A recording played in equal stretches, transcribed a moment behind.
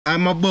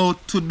I'm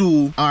about to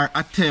do or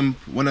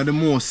attempt one of the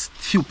most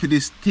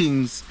stupidest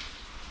things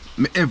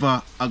me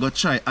ever I go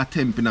try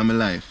attempt in my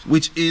life,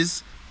 which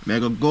is me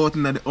go out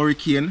in the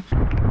hurricane.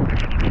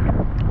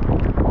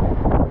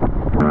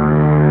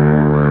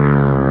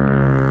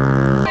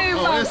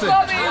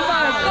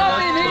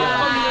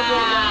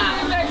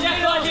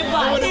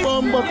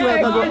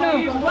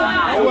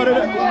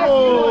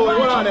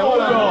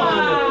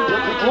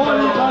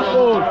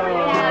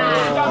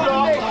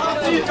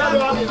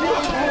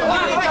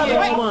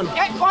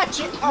 Watch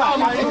it.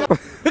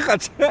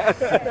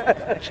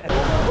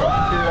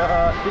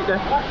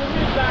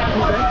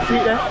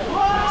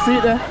 See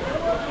there.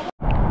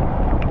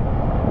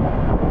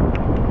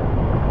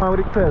 How would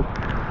it feel?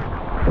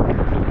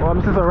 Oh,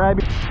 this is a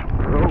rabbit.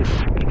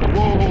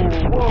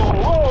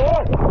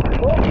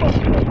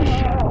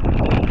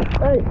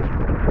 Hey.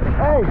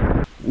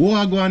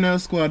 Wagwan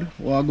squad,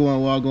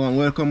 wagwan.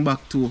 Welcome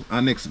back to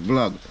our next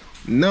vlog.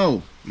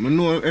 Now, I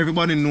know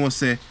everybody knows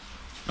say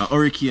a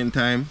hurricane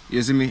time,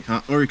 you see me,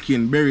 a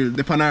Hurricaneberyl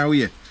depend our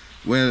way.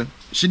 Well,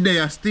 she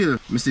there still.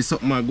 I see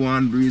something a go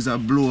on, breeze a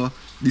blow,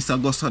 this a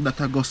go so, that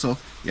a go so.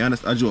 You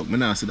understand? A joke, I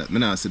not see that.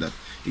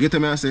 You get to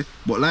me I say,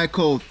 but like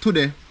how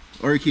today,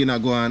 hurricane a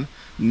go on,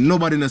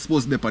 nobody not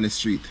supposed to be on the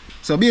street.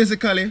 So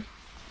basically,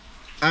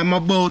 I'm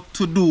about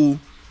to do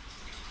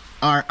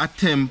or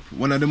attempt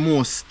one of the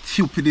most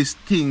stupidest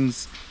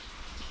things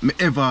me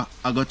ever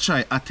I go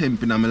try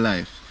attempt in my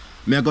life.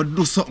 Me I go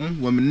do something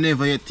what me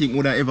never yet think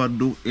would I ever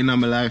do in my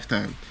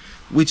lifetime,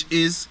 which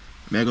is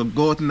me I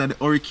go out into the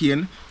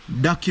hurricane,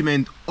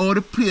 document how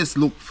the place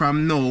look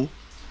from now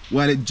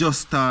while it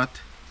just start.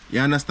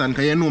 You understand?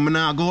 Cause you know me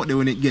not go out there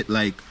when it get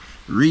like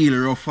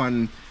real rough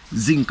and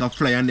zinc a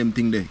fly and them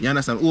thing there. You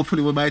understand?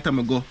 Hopefully by the time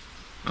I go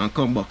and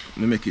come back,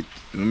 me make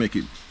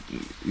it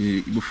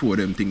before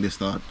them thing they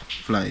start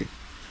fly.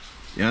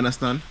 You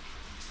understand?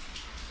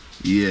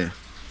 Yeah.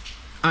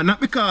 And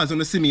not because when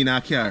you see me in a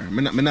car,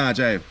 me not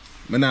drive.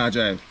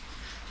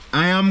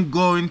 I am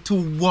going to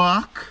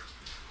walk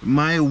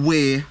my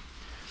way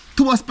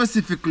to a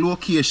specific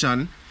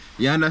location,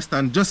 you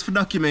understand, just for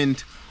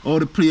document how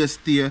the place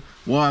stay,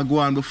 what I go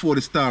on before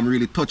the storm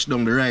really touch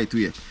down the right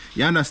way.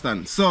 You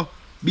understand? So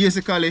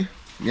basically,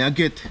 me have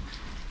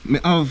my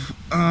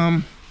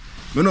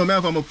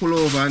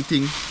pullover and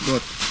thing,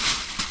 but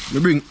me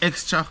bring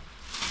extra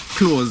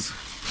clothes.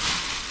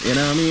 You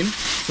know what I mean?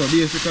 So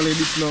basically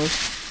this now,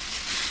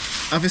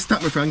 I have to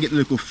stop me from getting a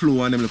little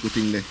flow and them little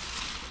thing there.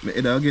 My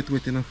head will get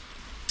wet, you know.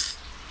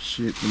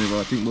 Shit, I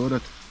never think about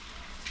that.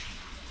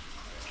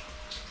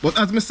 But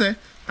as I say,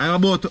 I'm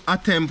about to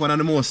attempt one of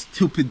the most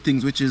stupid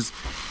things, which is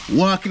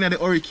walking at the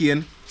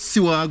hurricane, see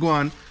what I go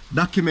on,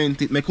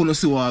 document it, I couldn't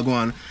see what I go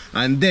on.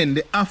 And then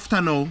the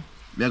after now,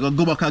 I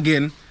go back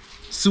again,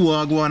 see what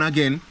I go on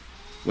again.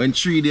 When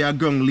tree they are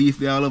growing, leaf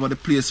they are all over the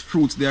place,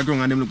 fruits they are growing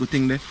and them little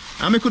thing there.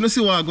 And I couldn't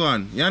see what I go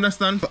on. You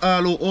understand? For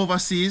all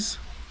overseas,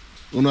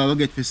 you know I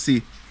get to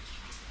see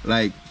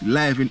like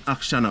live in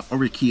action a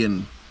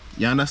hurricane.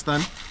 You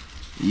understand?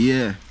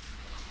 Yeah,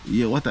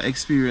 what an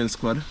experience,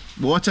 squad.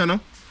 But watch out now,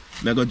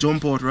 I go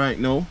jump out right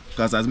now,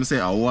 because as I say,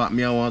 I walk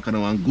and I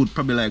want good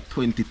probably like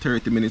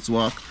 20-30 minutes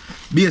walk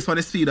based on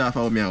the speed of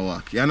how I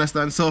walk. You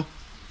understand? So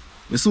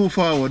we so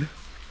forward.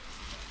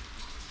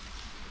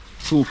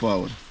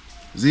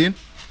 See?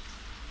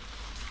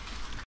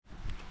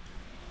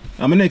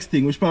 And my next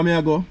thing, which part me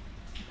I go,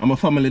 I'm a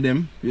family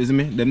them, you see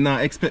me? Them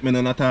not expect me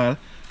none at all,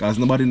 because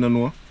nobody don't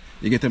know.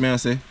 You get me I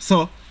say?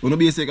 So, when you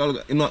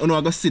basically, you know, I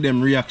go see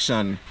them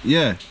reaction.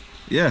 Yeah.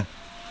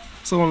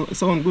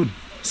 Sound good.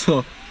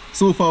 So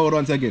forward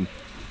once again.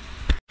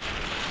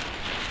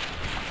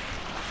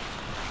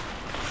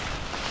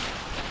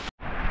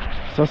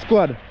 So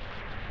squad,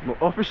 I'm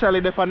officially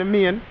there on the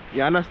main,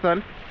 you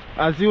understand?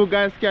 As you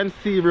guys can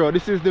see, bro,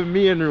 this is the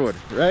main road,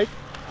 right?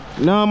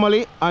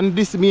 Normally, on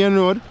this main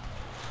road,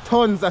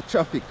 tons of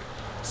traffic.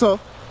 So,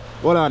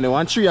 hold on,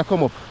 one tree I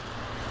come up,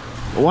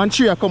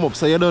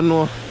 so you don't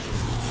know.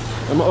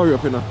 I'm gonna hurry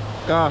up, you know.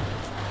 Cause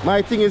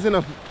my thing is, you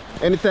know,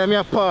 anytime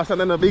I pass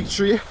and then a big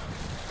tree,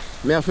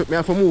 I have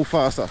to move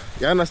faster.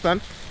 You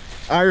understand?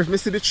 Or if I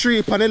see the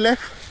tree on the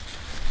left,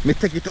 I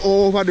take it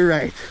over the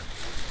right.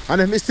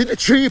 And if I see the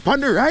tree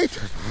on the right,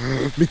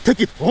 I take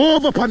it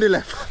over on the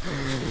left.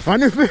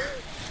 And if I...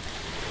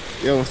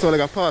 Yo, so like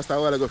I passed a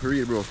while ago for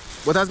real, bro.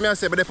 But as I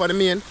say, but on the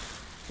main,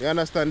 you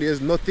understand there's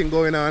nothing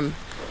going on.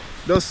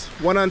 Just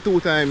 1 and 2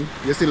 times,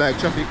 you see like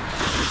traffic.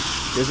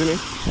 You see me?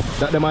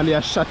 That the man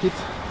there shot it.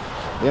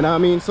 You know what I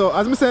mean? So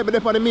as I said,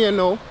 but on the main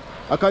now,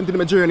 I continue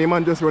my journey,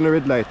 man just run the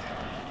red light.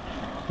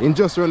 He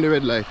just run the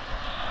red light.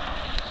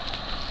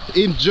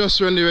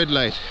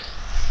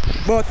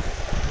 But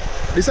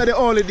this is the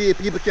only day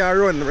people can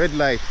run red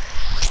light.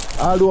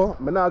 Although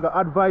I'm not gonna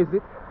advise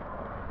it.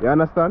 You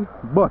understand?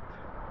 But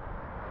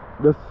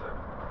just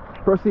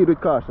proceed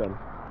with caution.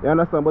 You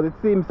understand? But it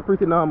seems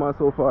pretty normal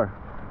so far.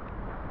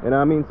 You know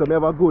what I mean? So I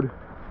have a good,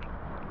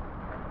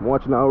 I'm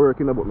watching our work,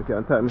 you know, but I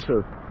can't time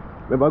myself.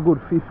 I have a good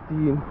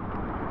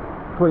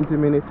 15-20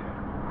 minutes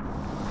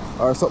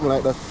or something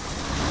like that.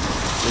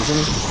 You see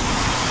me?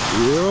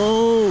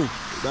 Yo,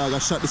 dog, I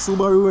shot the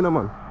Subaru in a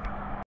man.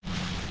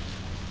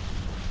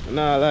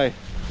 Nah, lie,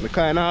 I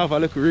kinda have a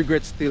little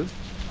regret still.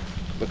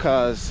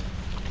 Because,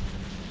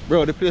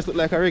 bro, the place look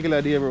like a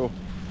regular day, bro.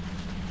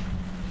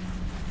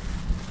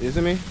 You see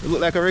me? It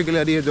look like a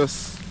regular day,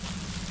 just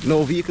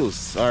no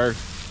vehicles or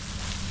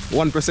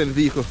 1%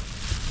 vehicle.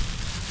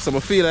 So I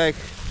feel like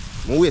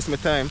I waste my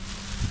time.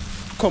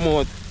 Come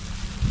out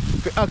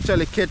to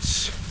actually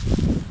catch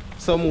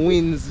some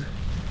winds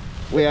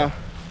where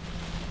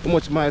how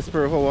much miles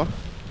per hour,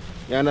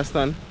 you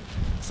understand?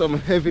 Some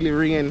heavily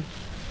rain,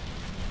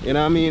 you know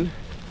what I mean?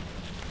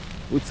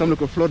 With some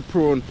little flood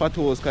prone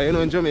potholes, because you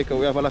know in Jamaica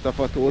we have a lot of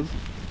potholes.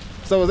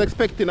 So I was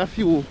expecting a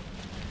few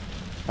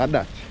of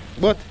that.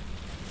 But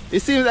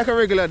it seems like a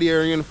regular day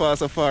rain for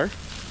so far.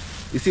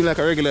 It seems like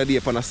a regular day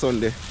on a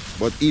Sunday.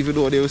 But even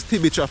though there will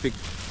still be traffic,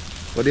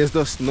 but there's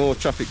just no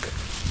traffic.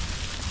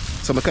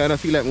 So I kind of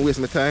feel like I waste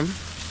my time.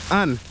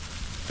 And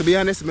to be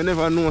honest, I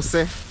never know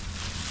say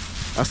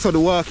I saw the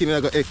walking and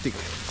I got hectic.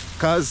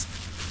 Because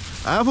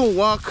I haven't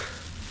walked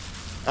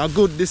a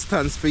good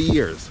distance for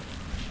years.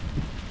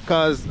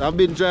 Because I've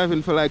been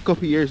driving for like a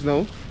couple years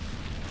now.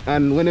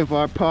 And whenever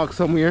I park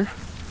somewhere,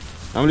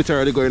 I'm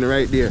literally going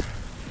right there.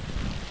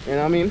 You know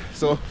what I mean?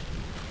 So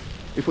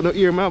if you don't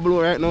hear my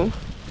blow right now,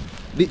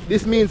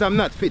 this means I'm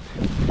not fit.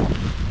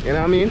 You know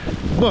what I mean?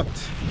 But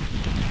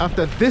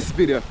after this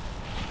video,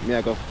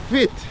 I go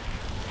fit.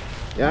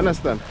 You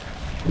understand?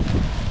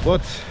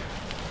 But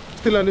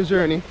still on the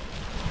journey.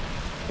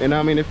 You know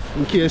what I mean? If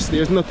in case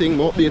there's nothing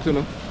more update, you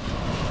know.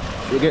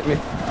 You get me?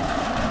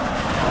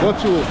 Go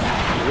through.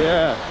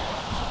 Yeah.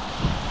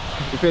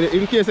 If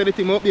in case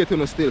anything more update, you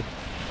know, still.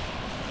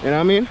 You know what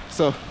I mean?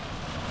 So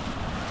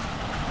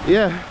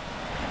yeah.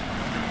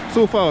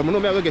 So far, I know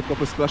I'm gonna get a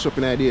couple splash up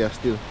in idea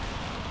still.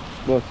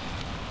 But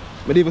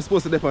I'm even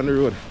supposed to dip on the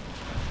road.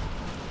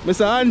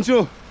 Mr.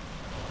 Andrew,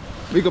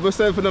 big up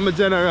yourself for the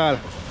general.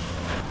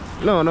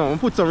 No,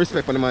 put some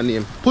respect on the man's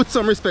name. Put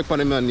some respect on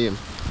the man's name.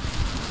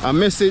 A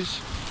message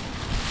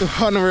to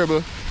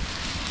Honorable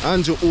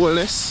Andrew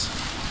Holness.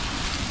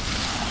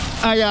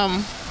 I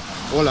am,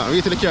 hold on,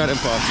 wait till the car them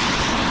pass.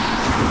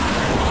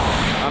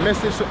 A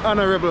message to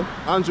Honorable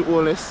Andrew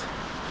Holness.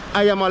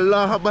 I am a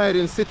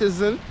law-abiding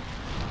citizen.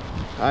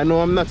 I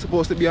know I'm not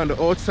supposed to be on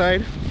the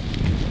outside,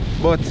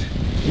 but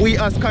we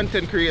as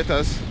content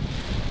creators,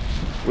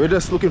 we're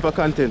just looking for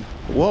content.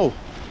 Whoa,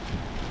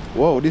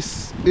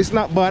 this is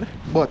not bad,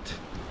 but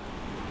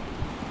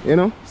you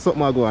know,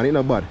 something will go on, it's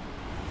not bad.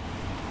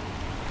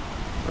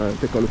 Alright,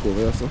 take a look over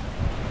here, so.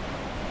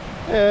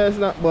 Yeah, it's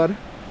not bad.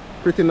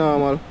 Pretty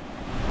normal.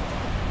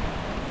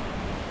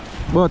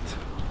 But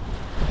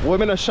what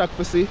I'm not shocked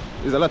to see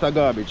is a lot of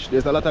garbage.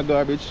 There's a lot of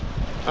garbage.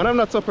 And I'm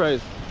not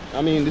surprised.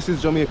 I mean, this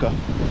is Jamaica.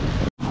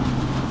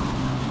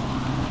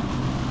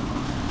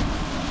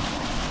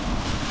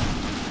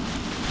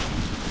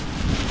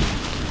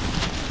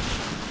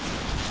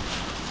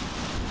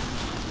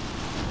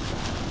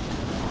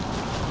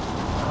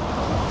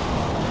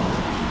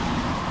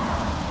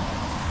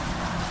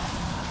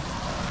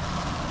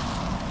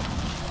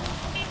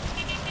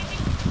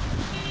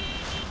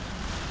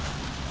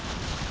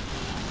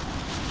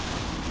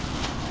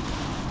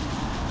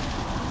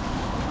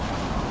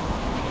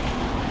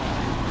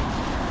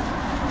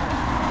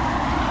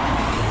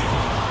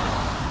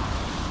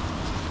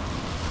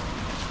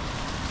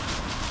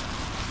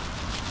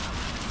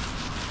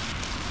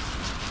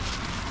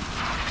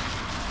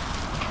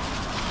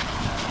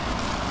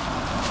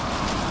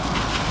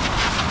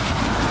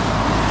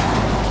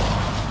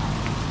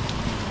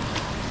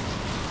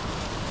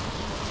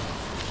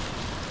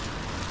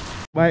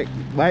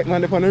 Bike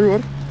man up on the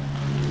road.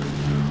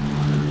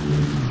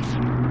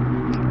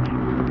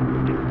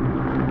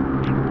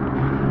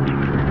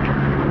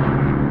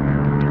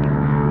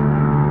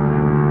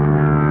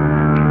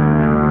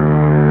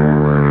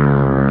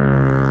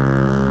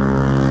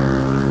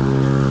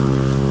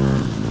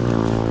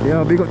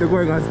 Yeah, big up the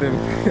going on them.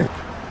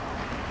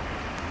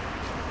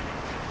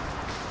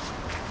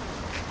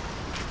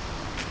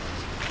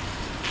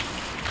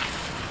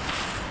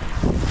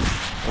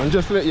 And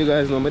just to let you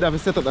guys know, I have to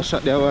set up a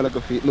shot there a while ago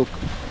for it. Look,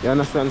 you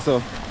understand?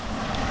 So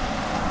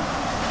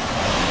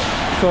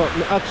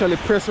I actually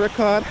press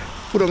record,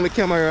 put on the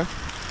camera,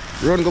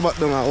 run, go back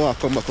down and walk,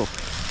 come back up.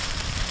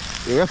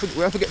 Yeah,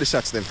 we have to get the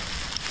shots then.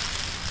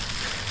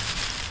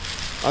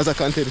 As a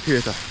content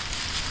creator.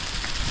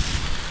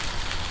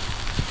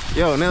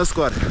 Yo, Nail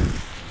Squad.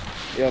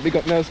 Yo, big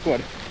up Nail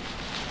Squad.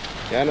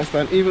 You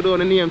understand? Even though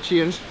the name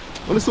changed,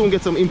 we'll soon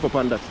get some info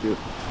on that still.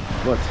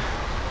 But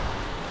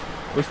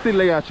we're still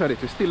there at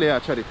it, we're still there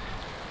at it.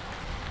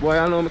 Boy,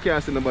 I know I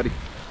can't see nobody.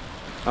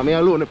 I'm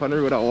alone up on the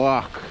road at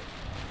walk.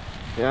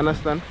 You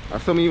understand?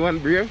 And some of you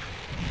want brave.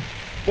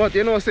 But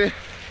you know, say,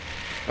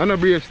 I'm not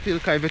brave still,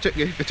 because if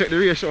you check the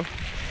ratio,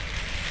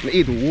 I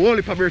eat a whole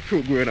heap of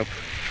breadfruit growing up.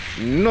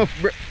 Enough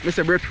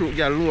breadfruit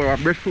get lower,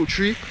 breadfruit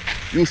tree,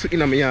 used to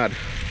in my yard.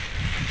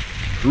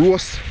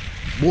 Roast,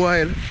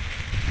 boil,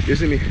 you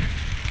see me?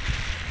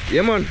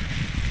 Yeah man,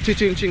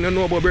 ching don't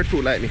know about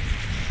breadfruit like me.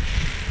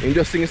 You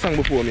just sing a song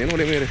before me, you know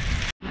what I mean?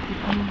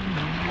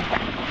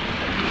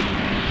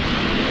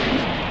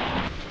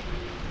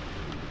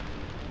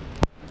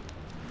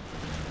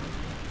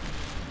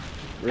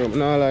 Bro,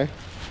 no lie.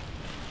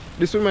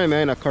 This reminds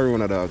me of a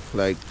Corona, dog.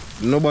 Like,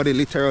 nobody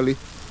literally,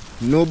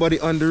 nobody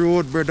on the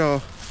road,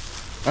 brother.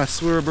 I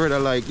swear, brother,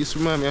 like, this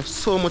reminds me of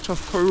so much of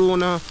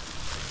Corona.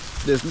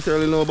 There's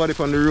literally nobody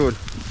on the road.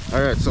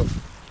 Alright, so,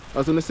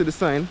 as you see the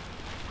sign,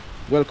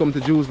 welcome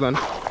to Jewsland.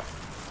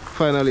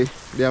 Finally,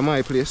 they are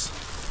my place.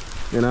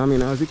 You know what I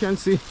mean? As you can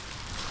see,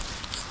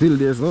 still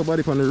there's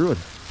nobody on the road.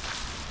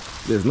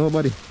 There's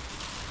nobody.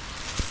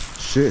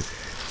 Shit.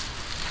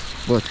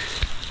 But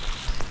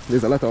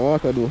there's a lot of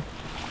water though.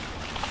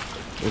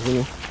 You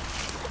know?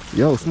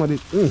 Yo, somebody.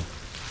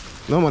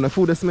 No man, the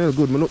food that smell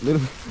good.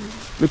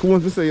 Look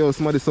once me say, yo,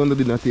 somebody Sunday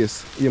did not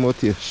taste. You must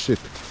taste. Shit.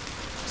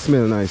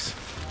 Smell nice.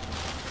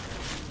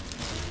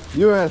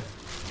 You well?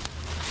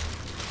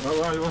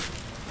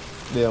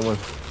 Yeah, man.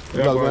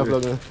 Yeah,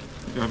 Plug, man.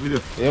 Yeah, video.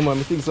 Yeah, man,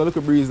 I think so. Look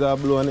at breeze that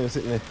blow and them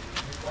sitting there.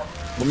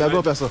 But me I go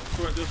up here, so.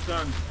 Current just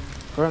gone.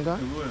 Current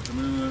gone?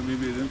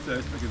 Maybe them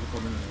size make it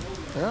come in.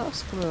 Yeah,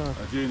 that's cool.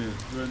 Again,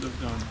 current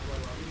just gone.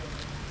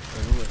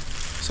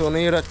 So now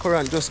you hear that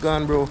current just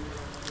gone, bro.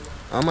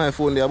 On my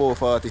phone, they're about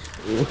 40.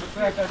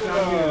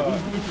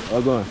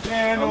 Oh, go on.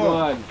 Yeah, no. Go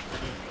on.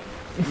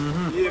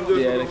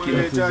 Yeah, the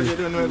kid charge you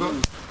don't know.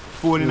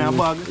 Phone in a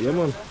bag. Yeah,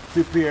 man.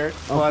 Prepared,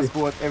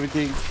 passport,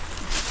 everything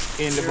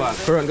in the bag.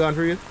 Current gone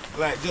for you?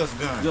 Like just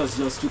gone.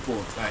 Just keep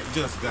on. Like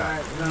just gone.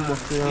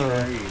 Must be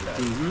alright.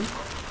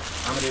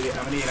 I'm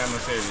gonna need my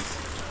service.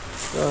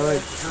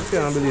 Alright, I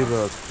can't believe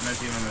that. Not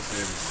even my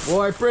service.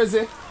 Boy,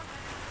 Prezi.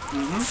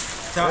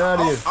 So, Yeah,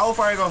 dude. how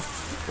far I go?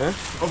 Eh?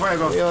 How far I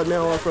go? Yeah, me I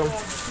walk from.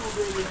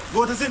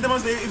 Go to St.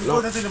 Thomas. If you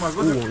go to St. Thomas,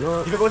 go to.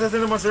 No. If you go to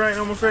St. Thomas right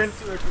now, my friend.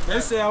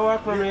 Let's say I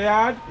walk from the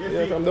yard.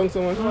 Yeah, come down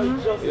someone.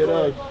 Yeah,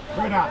 dog.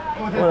 Brother,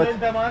 go to St.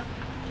 Thomas.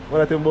 What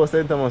I think about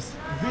St. Thomas?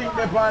 Zinc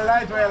the pan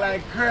light where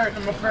like Kurt,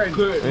 my friend.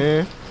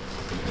 Eh?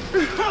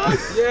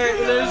 Yeah,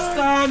 you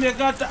understand? You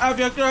got to have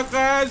your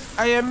crackers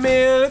and your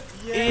milk.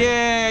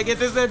 Yeah, get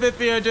yourself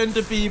prepared,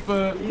 gentle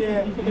people.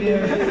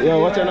 Yeah,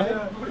 watch out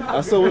now.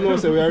 I saw we know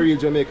say we are real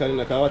Jamaican,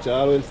 because watch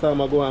out, all when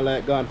time I go and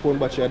like gone phone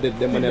battery dead,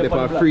 them money they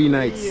on free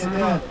nights. Free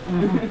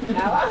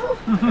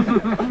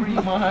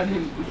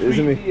morning. You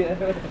see me?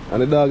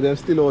 And the dog them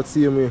still out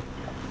seeing me.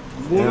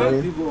 You know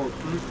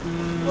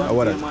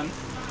what I mean?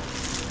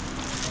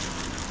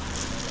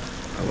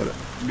 What that?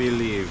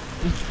 Believe.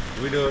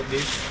 Without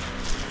this,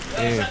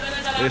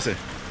 What you say?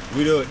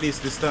 without this,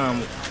 the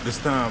storm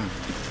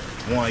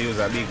want to use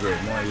a big word.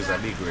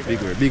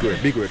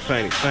 Big word,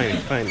 find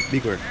it,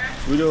 big word.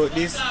 Without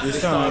this, the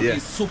storm Yeah.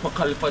 It's super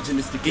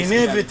califragilistic.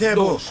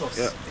 inevitable.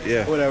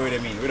 Yeah. Whatever they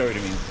mean.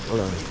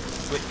 Hold on.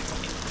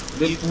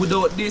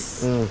 Without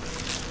this,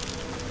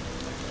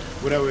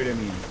 Whatever they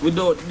mean.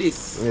 without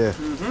this, Yeah.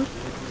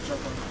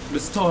 the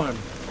storm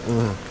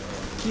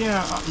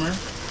Yeah, man.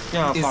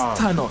 is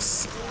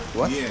Thanos.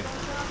 What? Yeah.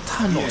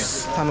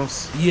 Thanos.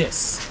 Thanos.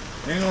 Yes.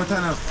 Ain't no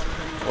turn off.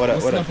 What You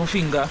that? snap a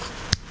finger,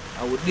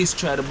 and with this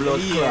try the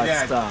blood clot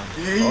storm.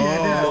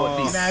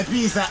 Yeah, that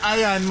piece of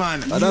iron,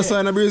 man. That's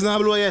why the breeze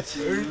not blow yet.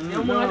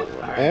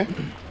 Eh?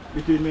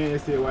 Between me and you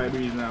say why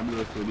breeze not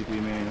blow so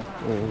between me and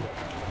you.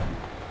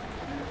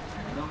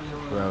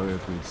 Well, we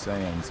put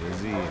science,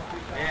 is it?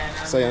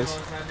 Science.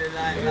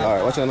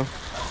 Alright, watch out now.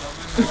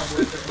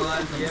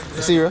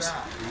 You serious?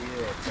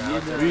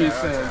 Real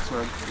science,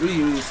 man.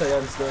 Real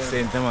science, man.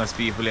 St. Thomas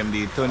people, them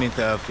they turn it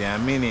off for a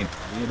minute.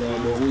 You know,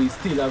 but we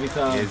still have it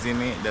on. You see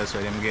me? That's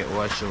why them get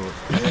washed out.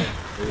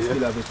 We still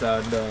have it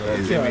on.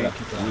 You see me?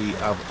 We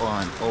have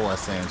on our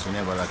science, we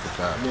never lock it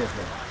off.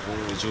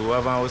 But you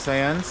have our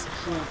science,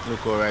 look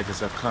how right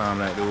it's a calm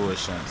like the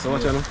ocean. So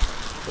watch out now.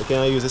 You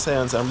can use the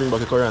science and bring back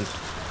the current.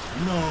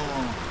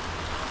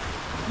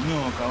 No,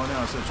 because we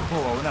now such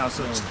power, we now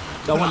such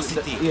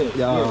velocity.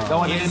 That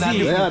one is not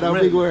Yeah, that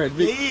big word.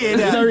 Yeah,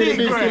 that really big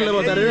big word.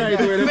 about the right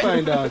way to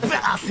find out.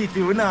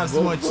 Velocity, we now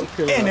so much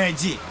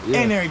energy,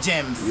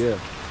 energems. Yeah.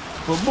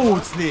 For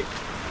boots, the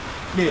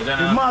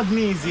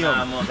magnesium.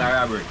 I'm not gonna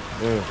grab it.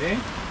 Yeah.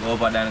 Go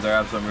over there and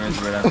grab some rings,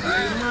 brother.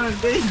 Man,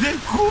 they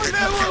cool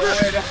that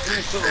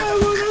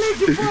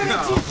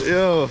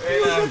Yo.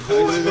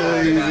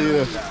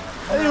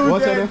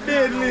 Watch out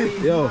now.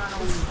 Yo.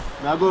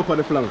 Now go for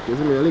the flank. You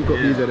see me? Link up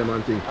these them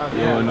and thing.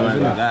 Yeah, no,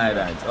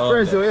 guidance.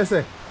 First, what you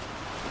say?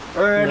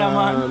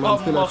 Man,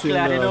 still a chill,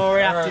 man.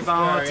 reactive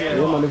out here.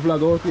 Yeah, man, the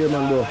vlog out here,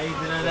 man, bro.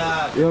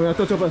 You want me to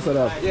touch up and say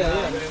that?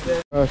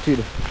 Yeah. Alright,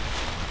 feed.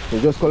 You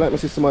just call like me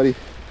see somebody.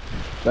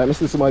 Like me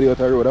see somebody out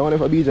the road. I wonder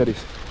if I beach at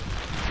this.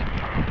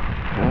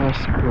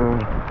 That's cool.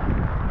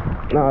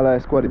 Now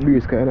like squad the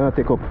breeze kind of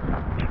take up.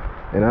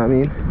 You know what I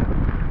mean?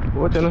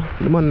 Watch out,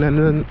 the man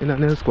in a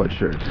nail squad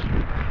shirt.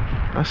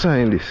 I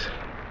signed this.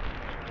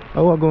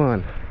 How what go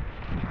on?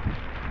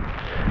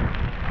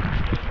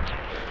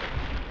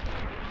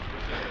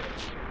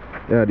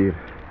 Yeah, dude.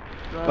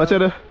 Watch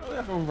out. Where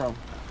you come from?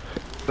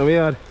 Come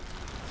here.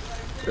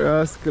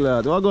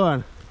 Rascal. What go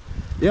on?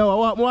 Yo,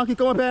 what walkie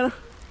come up here?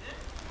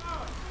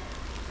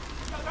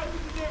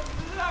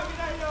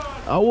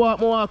 I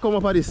want come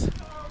up at this.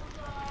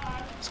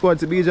 Squad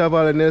to be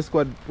Javal and then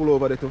squad pull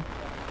over there too.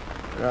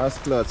 That's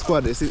clear.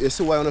 Squad, you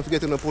see why I don't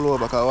forget to pull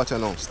over because watch it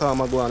now. Storm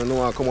go on and no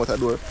one come out the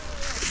door.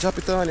 Drop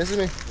it on, you see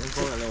me?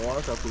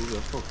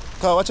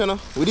 Because watch it now.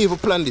 We didn't even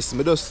plan this.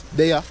 I just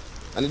there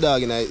and the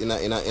dog in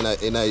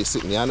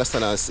sitting. You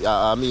understand?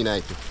 I mean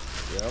it.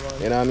 Yeah,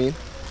 man. You know what I mean?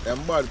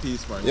 Them bad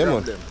piece, man. Yeah, grab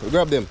man. them. We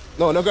grab them.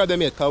 No, not grab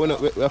them yet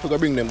because we have to go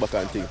bring them back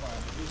and thing.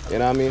 You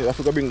know what I mean? We have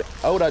to go bring them.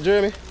 How that,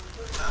 Jeremy?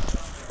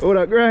 How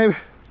that, Grime?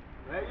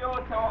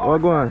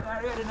 What go on?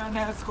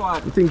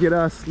 You think you're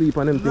asleep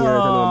on them things right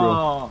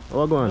now, bro?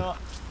 What go on?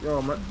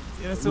 Yo, man.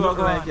 You see what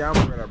like your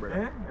umbrella, brother.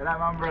 Eh? You like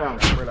my umbrella?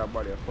 Umbrella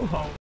body.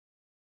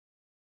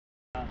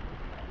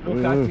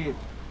 Look at it.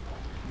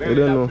 You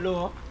don't know.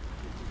 Blow.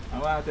 I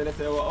want to tell you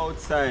say we're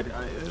outside.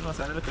 You know,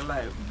 so look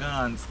like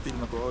gone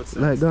still go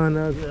outside. Like gone, I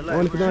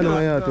want to go in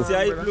my yard too. See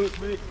how it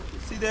look?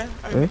 See there?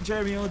 I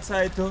Jeremy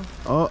outside too.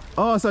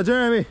 Oh, so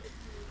Jeremy?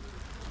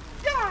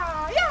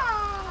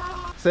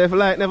 Yeah. So if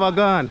light never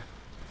gone?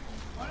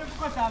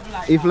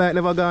 If light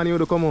never gone, you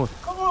would come out?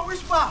 Come on,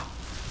 which bar?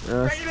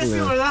 Yes, You see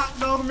my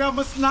lockdown, I have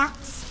my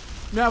snacks,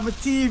 I have my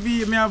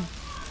TV, I have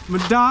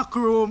my dark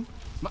room,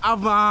 I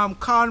have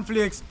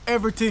cornflakes,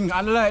 everything.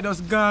 And the light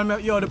just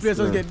gone. Yo, the place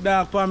just get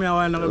dark for me. I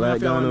want to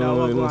light gone,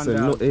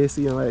 no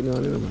AC and light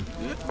gone, you know, man.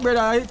 Brother,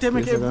 I tell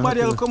me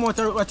everybody will come out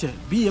and watch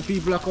it. Be a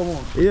people that come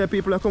out. Yeah,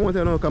 people that come out,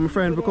 you know, because my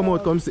friend will come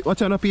out, come see.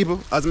 Watch out, people.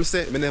 As I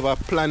say, I never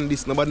planned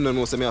this. Nobody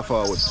knows me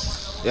forward.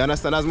 You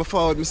understand? As I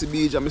forward, I see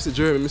Beach, I see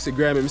Jeremy, I see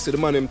Grammy, I see the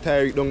man, I'm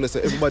tired down there. So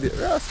everybody,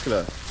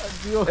 rascal.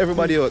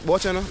 Everybody out.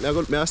 Watch out,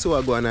 I saw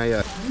I go on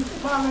here.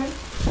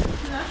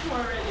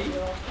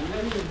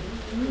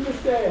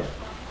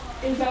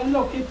 It's a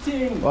lucky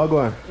thing. What go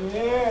on?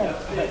 Yeah.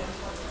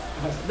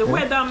 The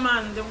weather,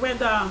 man, the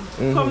weather.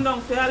 Come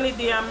down for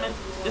holiday and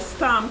the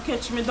storm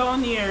catch me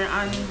down here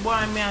and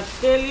boy, me I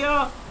tell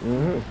you,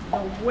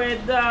 the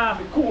weather,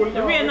 Cool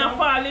the rain not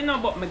falling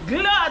now, but me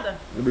glad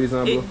The breeze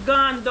not blow? it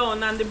gone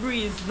down and the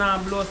breeze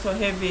not blow so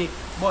heavy.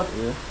 But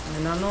I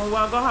don't know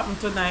what gonna happen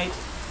tonight.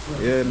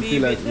 Yeah, I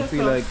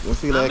feel like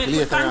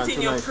later on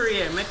continue tonight.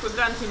 prayer. Make we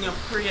continue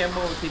pray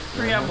about it.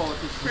 Pray about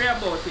it. Pray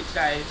about it,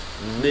 guys.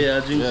 They are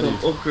drink some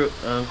okra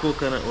and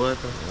coconut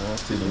water. Yeah,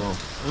 still no.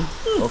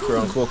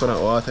 Okra and coconut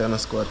water in a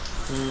squad.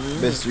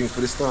 Best drink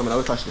for the storm, and I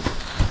will catch them.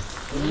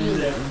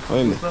 How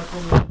in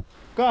there?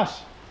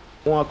 Gosh!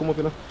 Want to come up,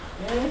 you know?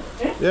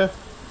 Yeah?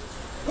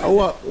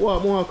 What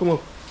want to come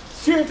up?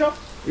 Straight up.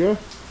 Yeah?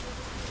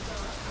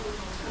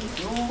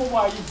 No,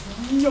 why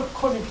you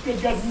couldn't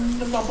get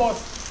the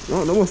bus.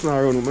 No, no must not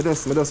around. I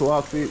just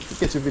walk to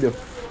catch a video.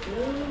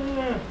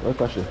 I'll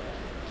catch you.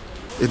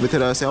 If I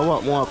tell her, I say, I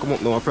want more come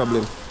up, no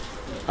problem.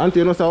 Auntie,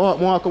 you know, say, I want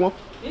more come up?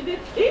 Is it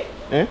it?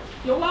 Eh?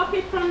 You walk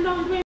it from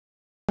down the way?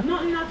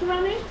 Nothing not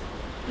running?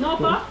 No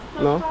bus?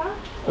 No. Car?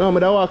 No,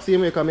 but I walk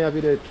same way because I have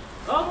it. Okay.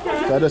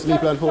 So I just me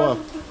plan for walk.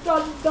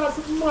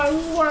 That's my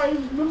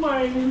wife, my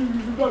mind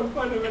is gone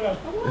for the minute.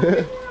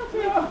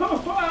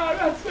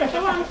 That's fair.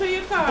 So on to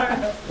your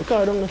car. The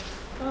car down there.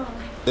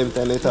 Them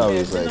time later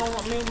always You like. know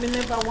what, me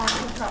never want to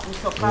happen.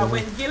 So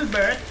when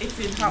Gilbert, it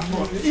will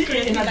happen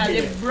straight in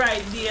the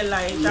bright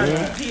daylight and the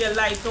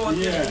daylight out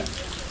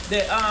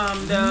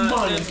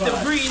the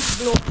breeze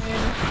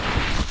blowing,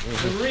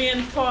 the rain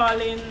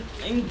falling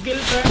in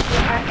Gilbert.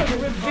 I can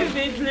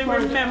vividly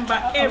remember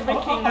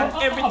everything and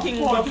everything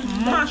just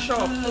mash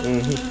up.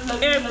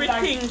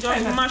 Everything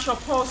just mash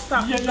up, house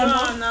stop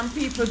gone and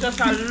people just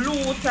a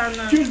loot and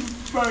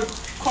Gilbert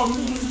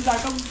comes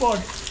like a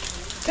bud.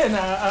 In the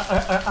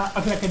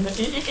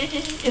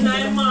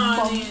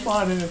morning.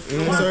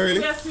 So early?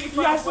 Yes, we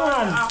Yes,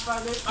 man.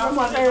 Come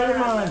on, early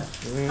man.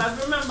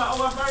 Because remember,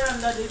 our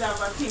veranda did have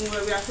a thing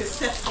where we have to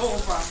set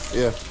over.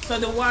 Yeah. So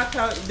the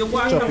water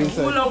Chop inside.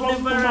 full of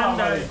the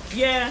veranda.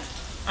 Yeah.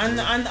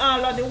 And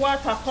all of the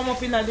water come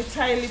up in the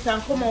toilet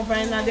and come over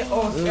in the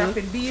house. We have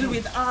to deal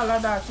with all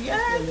of that.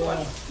 Yeah, it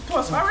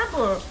was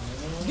horrible.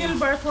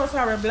 Gilbert was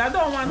horrible. I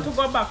don't want to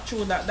go back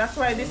through that. That's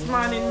why this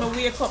morning, I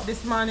wake up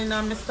this morning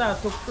and I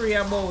start to pray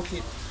about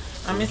it.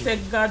 And I say,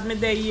 God, me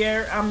there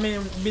here and me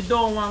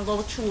don't want to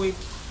go through it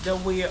the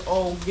way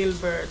how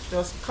Gilbert.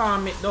 Just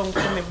calm it down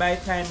for me by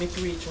the time it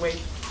reach way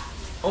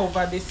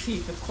over the sea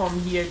to come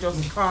here,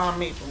 just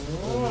calm it.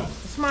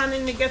 This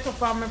morning I get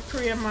up and I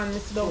pray, man, I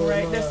sit down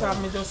right there, so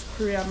I just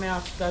pray and I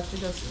ask God to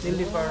just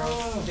deliver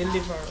us,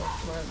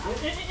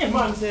 man.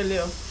 Man, Tell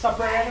you.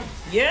 surprise.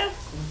 Yeah,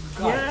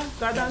 yeah,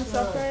 God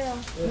answer prayer.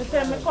 Me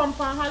tell me come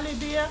for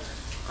holiday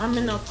and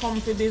me not come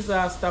for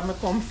disaster, me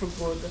come for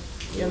good.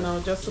 You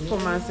know, just to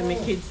come and see my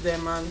kids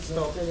them and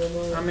stuff,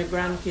 and my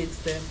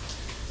grandkids them.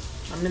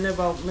 And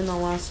me no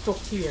want stuck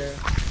here.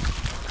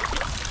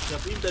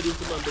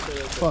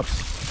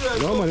 Pops.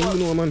 No man,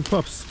 you know man,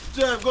 Pops.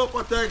 Jeff, go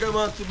for Tiger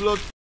Man to blood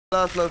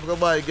last night for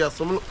buy gas.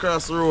 So look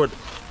across the road.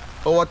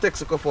 Our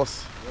taxi go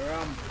first.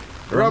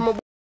 Ram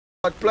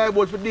a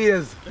plywood for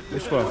days.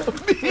 Which part?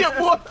 Yeah,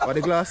 boy. For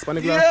the glass? For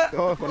the glass? Yeah.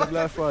 Oh, for the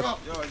glass part.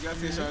 Yo, gas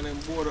station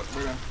and board up,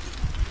 brother.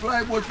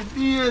 Plywood for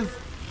days.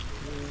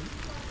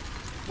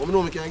 But I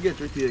know I can get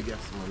retail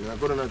gas, man. I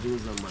go down to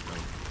Jerusalem back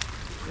time.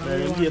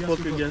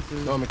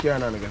 No, I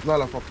can't have gas. Not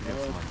a fucking gas,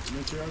 man.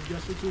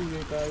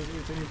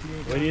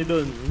 When you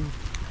done?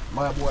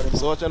 My boy,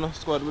 So what you know,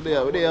 squad, we there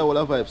all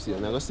the vibes here.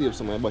 I'm going to save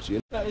some of my battery.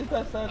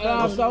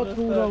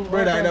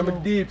 brother, I'm a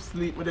deep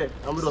sleep with it.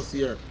 I'm just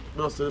here.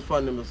 Just to the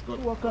fan them just cut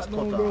off.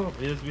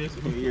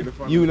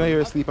 You know you're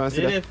asleep and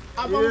see that?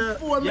 I'm on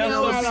 4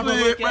 minutes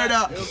sleep,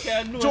 brother.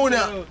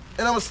 Junior,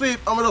 and I'm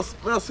asleep. I'm just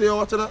say,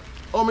 watch that.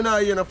 Oh, I'm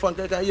not hearing the fan.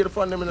 I can hear the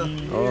fan them.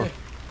 Oh.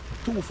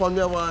 2 fan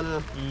me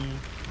one.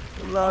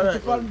 Alright. The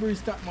fan breeze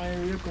stop my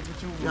ear couple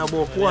of Yeah,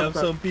 about 4.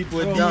 Some people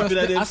deep in them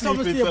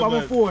sleep on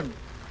my phone.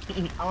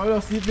 I'm going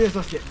to sleep there,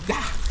 so say,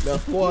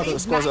 That's 4.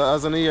 Because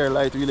as an year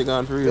light really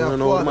gone for real. I don't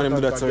know what man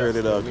do that so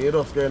early, dog. You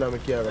just going on my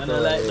camera.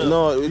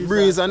 No, it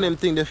breeze and them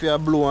thing they feel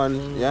blow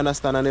and you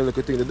understand and them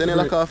little thing. Then they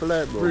lock off the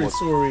light, bro. Breeze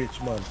so rich,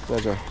 man.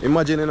 Okay.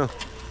 Imagine, you know,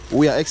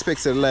 we are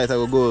expecting the light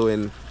to go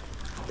when,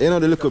 you know,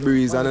 the little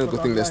breeze and the little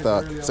thing they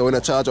start. So when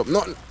they charge up,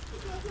 nothing.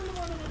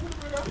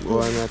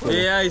 Go on,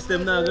 yeah, I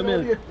them now, come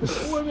here.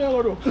 what am I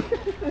going to do?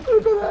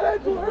 Because I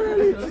like too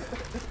early.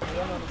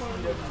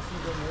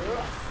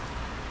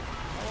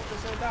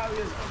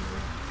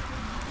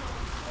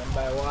 And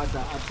by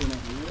water,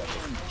 absolutely.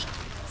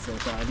 So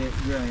I get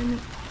grinding.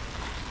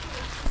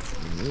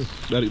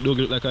 That it don't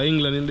look like a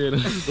England in there.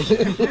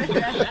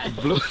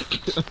 Blood.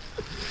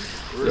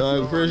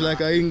 Yeah, fresh like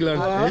a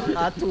England.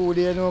 I told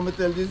you, know, I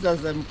tell this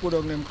as I put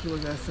on them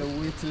clothes and say,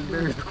 wait till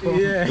Beryl come.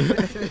 Yeah.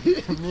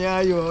 Me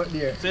and you out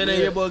there. Say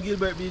that about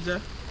Gilbert Beach,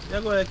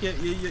 you're going to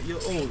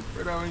you're old.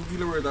 Brother, when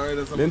Gilbert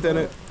already The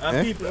internet.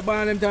 People You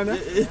born them time, eh?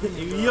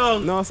 you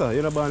young. No, sir,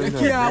 you're not born in You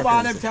can't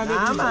born them time,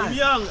 I'm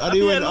young. I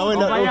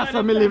have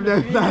to live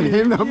them time,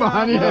 him not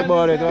born here.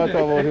 about it, what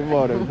about him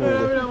about it?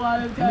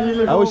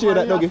 I wish you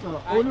that doggy.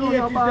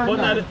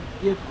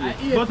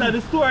 But at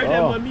the store,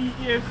 them when me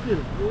here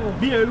still.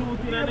 Be a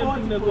looting and them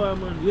thing they go on,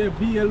 man. Yeah,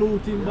 be a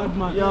looting bad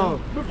man. Yo,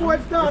 before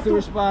it starts,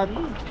 which part?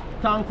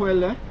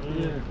 Tankwell, eh?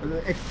 Yeah. The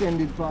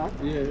extended part.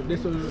 Yeah,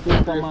 this was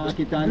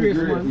supermarket and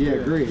great. Yeah,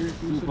 great.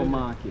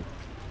 Supermarket.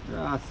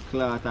 That's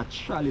clot, a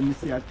trolley, me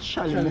see a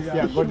trolley, me see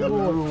a go down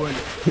the road.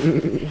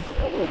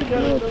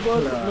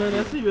 Man,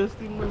 that's serious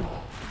thing, man.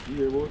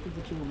 Yeah, what is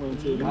the true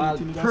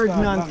man?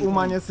 Pregnant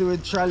woman you see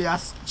with trolley, a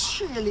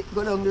trail it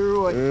go down the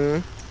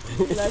road.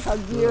 It's like a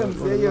game,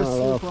 say your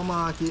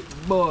supermarket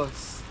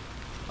boss.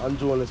 And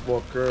Joel is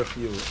about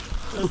curfew.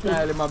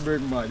 Style him a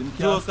big man. Him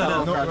Joe can't said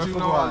stand that. up You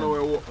know I know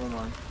where walk,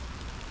 man.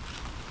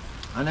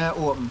 and I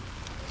open.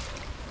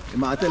 He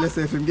might tell you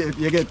say if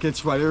you get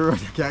catch for the road,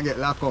 you can't get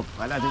locked up.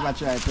 And that's what I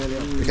try to tell you.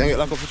 You can get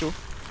locked up for sure?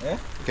 Eh?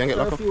 You can get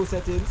locked up? Curfew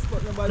settings,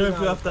 but nobody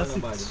Curfew knows after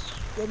nobody. 6.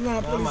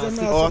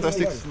 Oh, after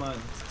 6?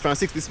 From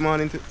 6 this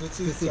morning to...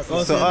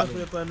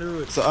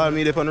 So all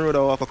me there on the road I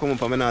walk come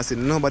up and I not see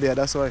nobody,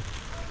 that's why.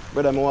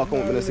 Brother, I walk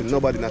up and I see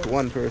nobody, not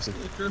one person.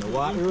 I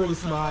walk the road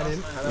this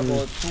morning and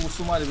about 2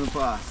 somebody will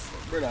pass.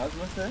 Brother, I was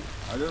going to say,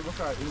 I just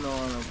because you know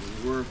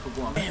work for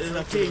going.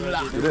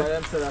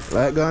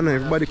 Like Ghana,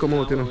 everybody come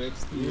out, you know.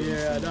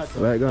 Yeah, that's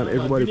Like Ghana,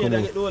 everybody come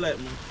out.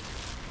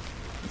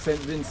 St.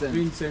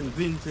 Vincent. St.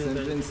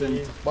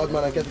 Vincent. Bad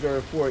man, I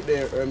category 4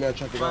 there, or me I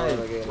check it out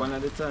again. One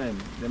at a time.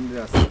 Them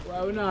just.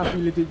 Well, we not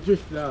feel it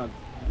drift, dog.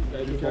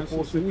 Like you can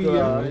see the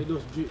wheel, it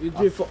just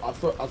drift. I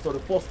saw the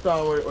first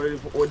time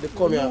when they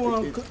come here,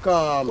 it's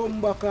calm.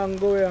 Come back and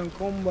go and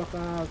come back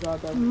and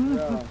start and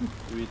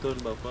We turn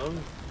back, fam.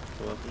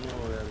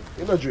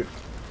 You know drift.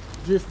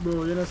 drift,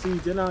 bro. You know, see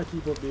it, you don't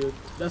keep up there.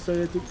 That's why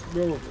you think,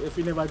 bro, if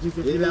you never drift,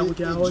 you feel like we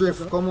can hold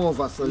drift come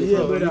over so yeah,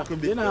 little.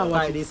 brother. You know what?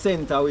 By the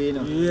center way, you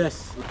know.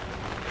 Yes.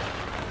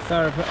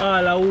 Sorry for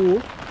all of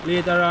who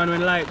later on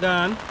when light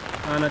gone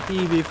on a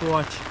TV for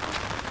watch.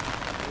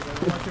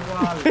 Watch your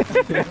wall.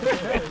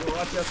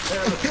 Watch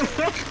yourself.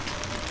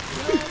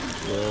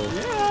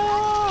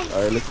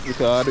 Alright, let's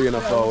look at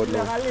Adriana forward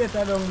now.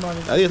 Later down,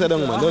 man. Later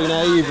down, man. Don't you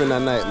know even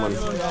at night, man.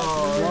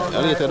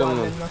 Later down,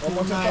 man.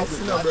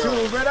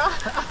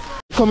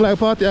 Come like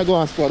party, I go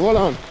on squad. Hold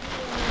on.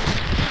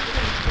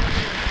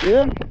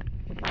 Yeah?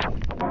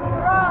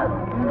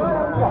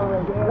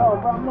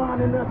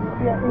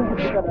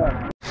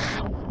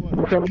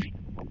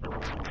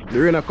 The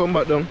rain come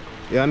back down,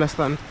 you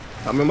understand?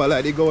 I remember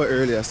like they go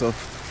earlier, so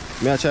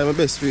I try my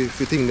best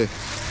for thing there.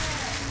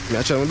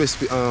 I try my best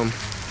to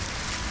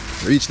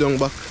reach down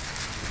back.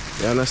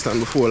 You understand,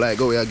 before like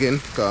go away again,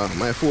 because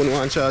my phone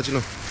won't charge, you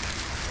know.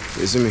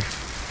 You see me?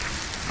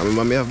 I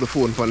remember me have the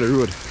phone on the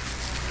road.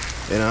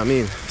 You know what I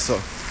mean? So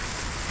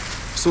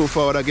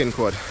forward again,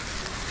 quad.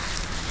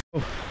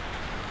 You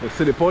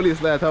see the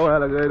police light a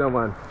while ago, you know,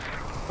 man.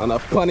 And I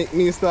panic,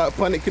 me start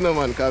panicking, you know,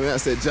 man, because I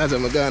said, Judge,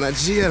 I'm going to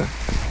jail.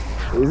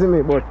 You see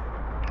me? But,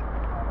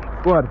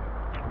 squad,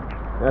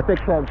 I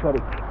take time for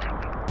it.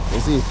 You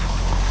see?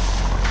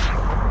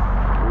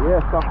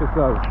 Yes,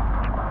 officers.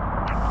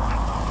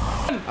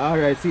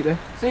 Alright, see there?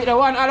 See the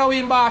one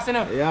Halloween boss, you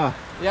know? Yeah.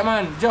 Yeah,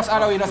 man, just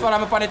Halloween. That's what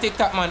I'm up on the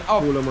TikTok, man.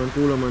 Up. Cooler, man.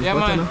 Yeah,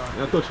 man.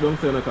 You touch down,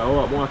 so you know,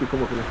 walk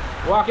come up, you know.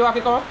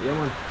 Walkie, come up? Yeah,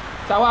 man.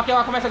 So walkie,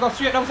 come and go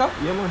straight down, sir?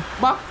 Yeah, man.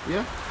 Back?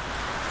 Yeah.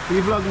 See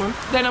vlog, man?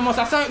 Then I must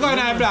have something going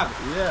on vlog.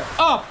 Yeah.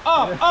 Up.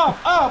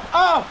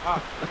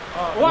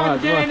 One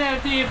JNL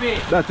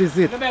TV. That is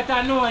it. You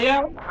better know,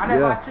 yeah? And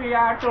never 3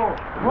 or 2.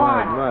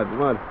 One. Mad.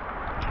 One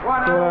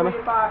and a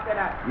week after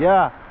that.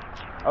 Yeah.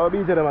 How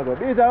BJ them I go?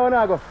 BJ, I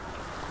wanna go.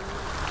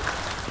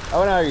 I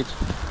wanna reach.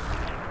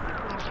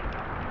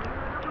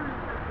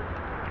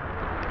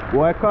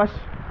 Boy,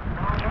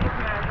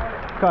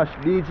 Cash,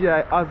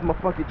 DJI Asthma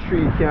Pocket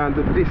 3 can't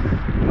do this.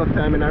 No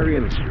time in a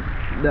rain.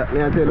 That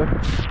may I tell you.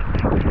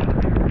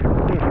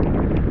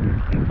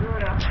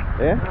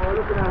 Yeah?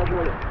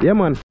 Yeah,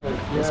 man.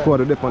 The squad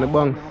are up on the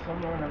banks.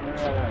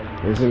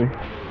 You see me?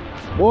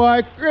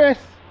 Boy, Chris!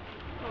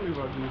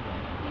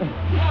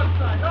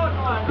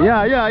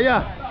 Yeah.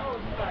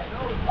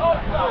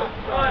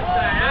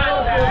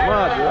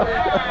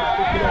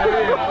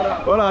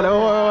 Hold on.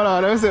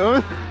 Let me see.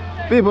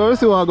 People, let me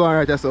see what going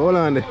right there. So hold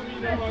on there.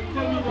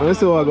 Let me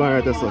see what going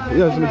right there. So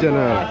yes, me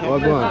general.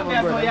 What going?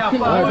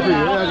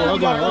 What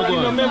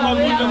going?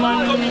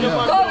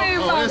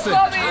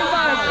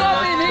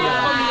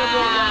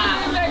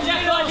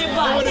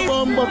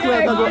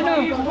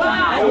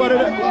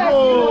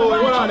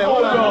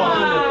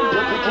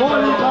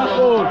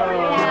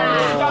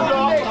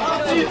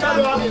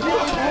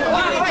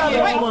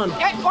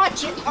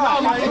 Watch it.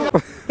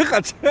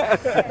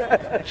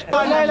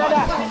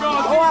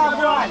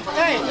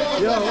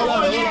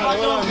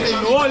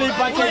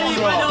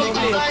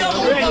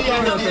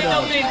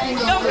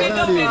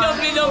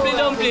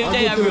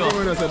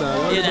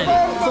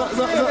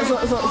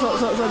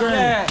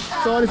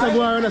 So this is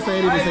going on the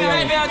side of this.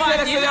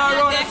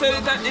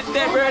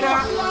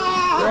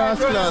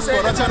 Rascal,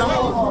 squad, watch out now.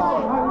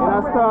 In a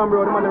storm, bro,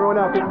 the man around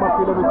there pick back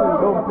with everything,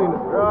 dumpling.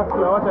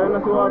 Rascal, watch out, you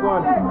see what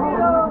going on.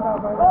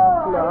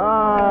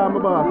 Ah, my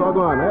boss, what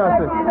going on?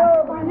 Yeah.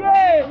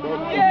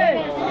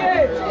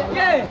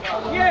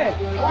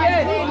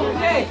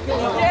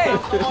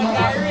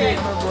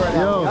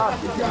 Yo.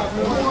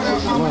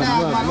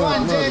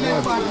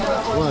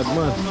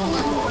 Mad.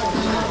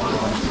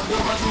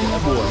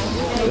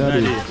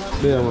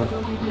 Yeah, man.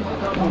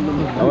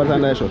 How was that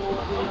nice shot?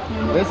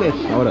 That's it.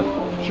 How was that?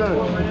 Sure.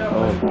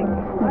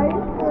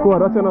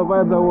 Squad, what's your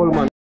vibes are all,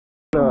 man?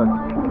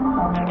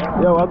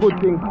 Yo, a good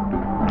thing.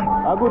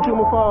 A good thing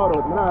we forward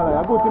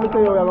out. A good thing we say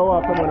you are going to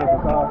walk from one of us.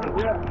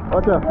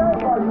 What's up?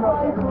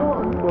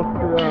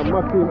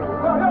 Maxim.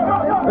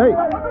 Hey.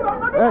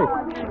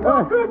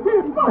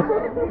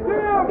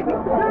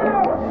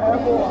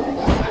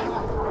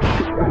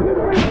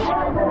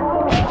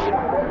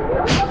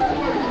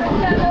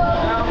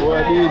 Boy,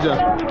 DJ.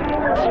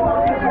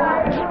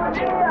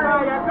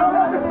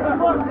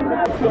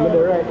 I'm on the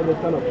right of the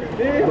stand up.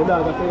 The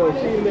dog I say, oh,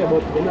 she in there,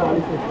 but they not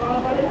listen.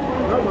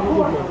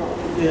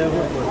 Yeah,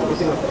 good man.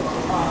 Listen up.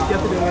 Get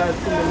to them guys,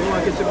 they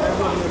want to catch up.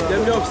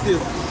 Them go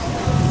upstairs.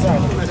 Sorry,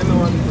 they don't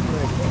want to do it.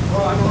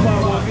 Oh, I don't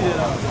know what video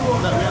now.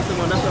 That's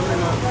what I'm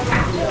saying.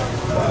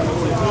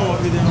 No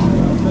video.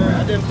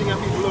 I don't think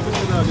people love it.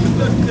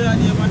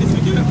 Yeah, man, this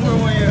video is more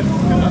one year.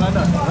 None of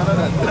that.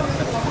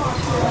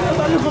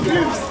 That's a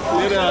clips.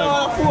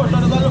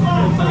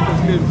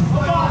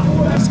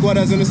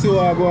 Squatters on the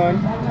sewer go on.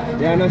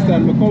 You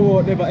understand? I come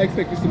out, never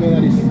expect to see none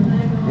of this.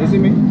 You see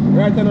me?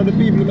 Right now the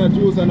people in the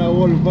juice and the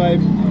whole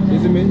vibe. You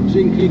see me?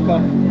 Drink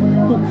liquor,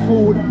 cook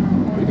food.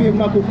 The people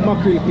not cook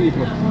mackerel,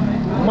 people.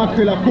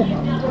 Mackerel are cook.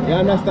 You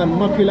understand?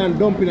 Mackerel and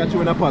dumping at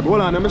you in a pot.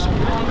 Hold on,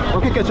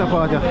 okay, catch a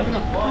pot here.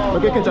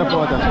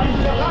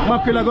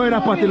 Mackerel are going in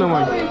a pot in a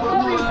man.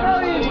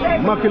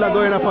 Mackerel are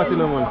going in a pot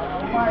in a man.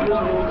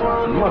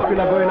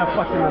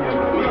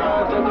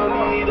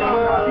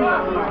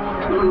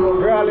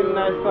 Really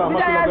nice stuff.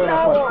 Mackerel going in a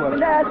pot.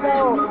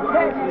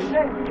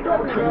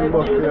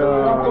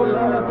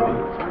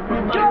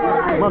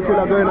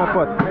 Mackerel going in a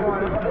pot.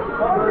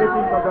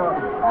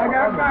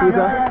 See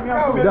that?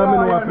 Damn in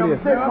one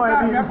place.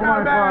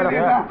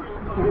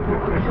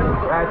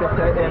 Right, that's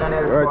it in on it.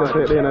 Right, that's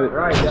it in on it.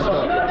 Right, that's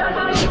all.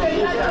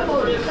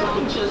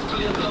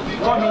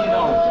 Come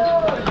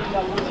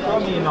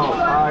in now.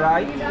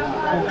 Alright.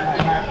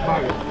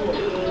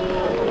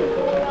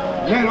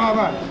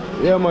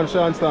 Yeah, man,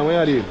 Sean Stan, where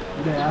are you?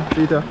 Yeah.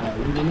 Peter.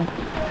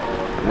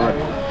 Right.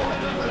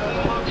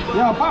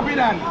 Yo, Papi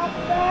Dan.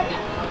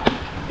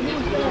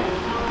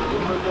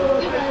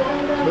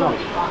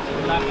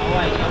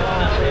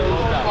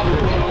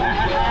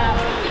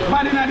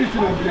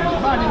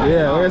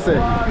 Yeah, what you say?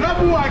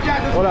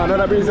 Hold on,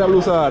 another breeze of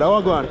blue side.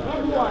 How go on?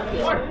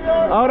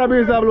 Another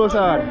breeze of blue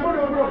side.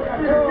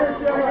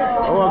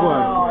 How go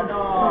on?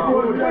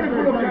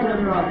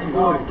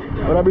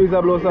 Another breeze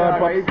of blue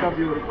side.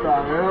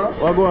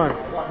 What go on?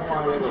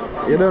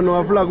 You don't know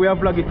a flag, we have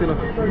flag it, you know.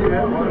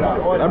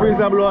 The breeze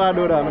of blue side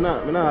do that, I'm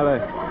not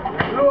like.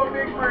 Low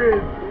big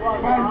breeze.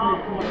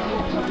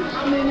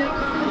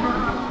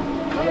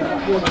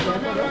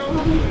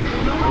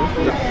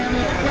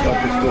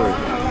 What's the story?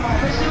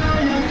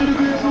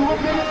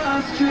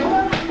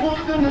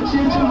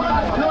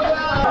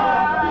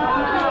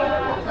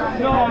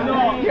 No,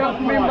 just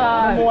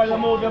remember. more you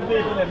move your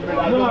plate to them,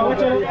 brother. No,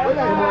 watch out.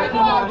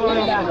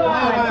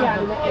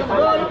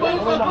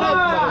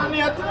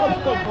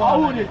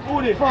 Who this?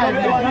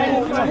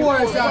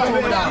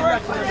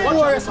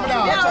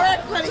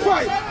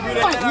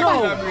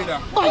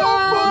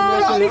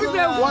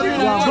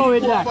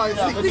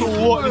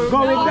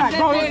 Go with that.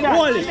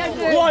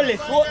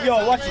 Wallace. Yo,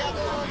 watch it.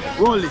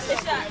 Wallace.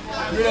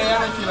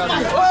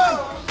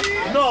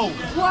 No.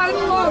 Vibe,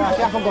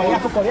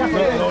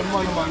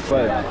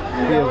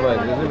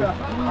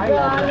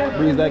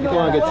 breeze like it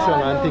want to get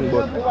strong and thing,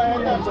 but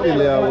still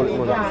there,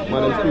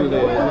 man, it's still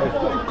there.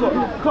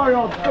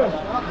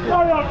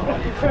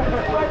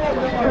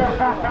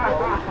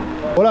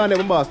 Hold on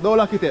there, boss. Don't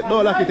lock it yet.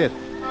 Don't lock it yet.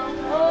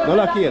 Don't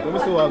lock it yet. Let me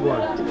see what I'm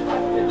going.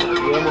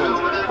 Yeah,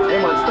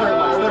 man. Stir it,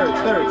 man.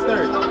 Stir it. Stir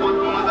it, man.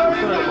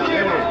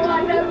 Yeah, man.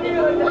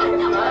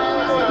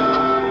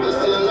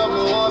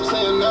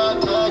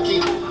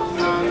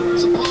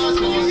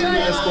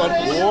 Squad,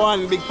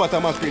 one big pot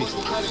of mackerel.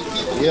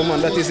 Yeah, man,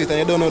 that is it. And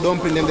you don't know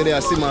dumping them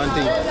there, simmer and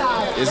thing.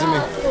 You see me?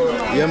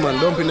 Yeah, man,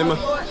 dumping them.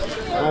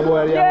 My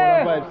boy,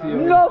 yeah, vibe to you.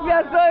 No, we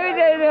are so in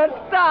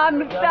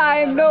the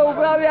time. No,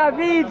 we have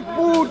eat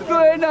food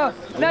going on.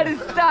 That is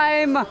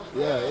time.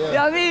 We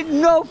have eat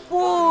no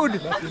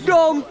food.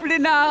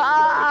 Dumpling,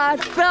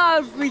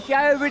 saltfish,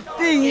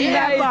 everything.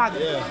 Yeah.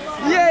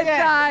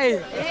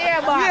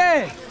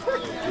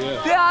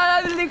 They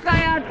are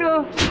liquor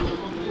too.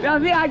 We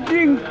have a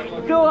drink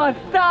to a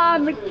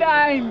storm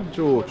time.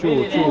 True.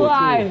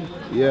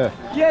 Yeah.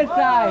 Yes, I.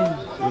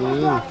 How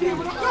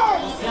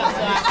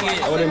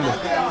them there?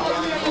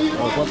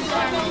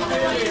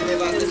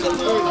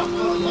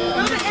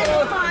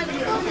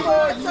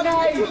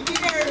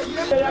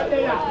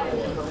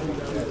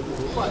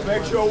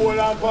 Make sure hold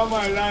on for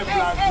my life,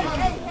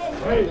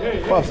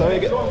 Hey. Pops, how you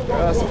get?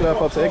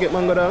 Pops, how you get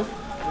mango down?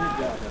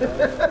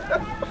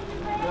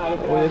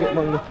 Oh, you get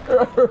mango.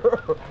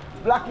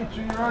 Blacky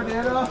tree right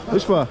there, no?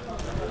 Which one?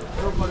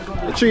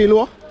 The tree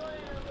low?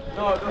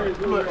 No, tree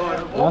good.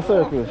 One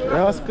circle.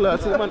 That's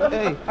class, man.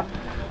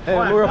 Hey,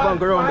 we're up and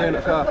go around there in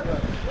the car.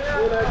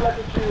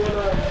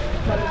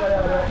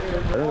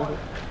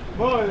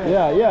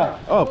 Yeah.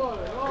 Up.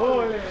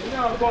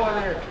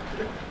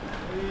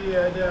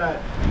 Yeah.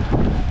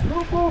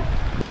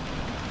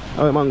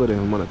 How many mango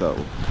there, man?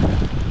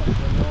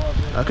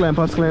 I climb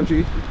past climb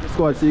tree.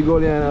 Squad see goal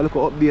here and I look at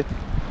update.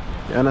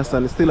 You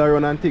understand? It's still a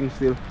run and thing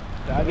still.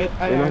 Target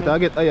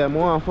higher.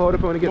 More and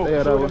forward when you get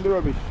higher. Show them the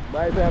rubbish.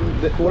 By the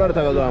time the whole of the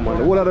time gone, man.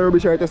 The whole of the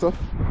rubbish right there, so.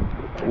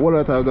 The whole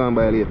of the time gone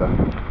by later.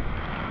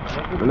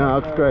 And now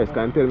ask Christ,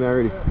 can tell me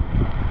already.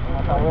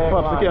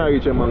 Pops, you can't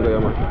reach a mango here,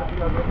 man.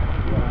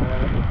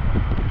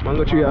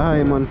 Mango tree are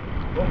high, man.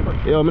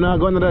 Yo, I'm not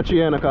going to that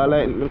tree and I can't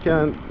lightning. I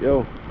can't,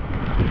 yo.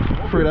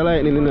 Afraid of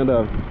lightning in the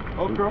dog.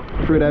 Okra?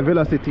 Afraid of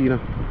velocity, you know.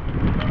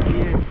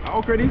 Yeah.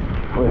 Okra this?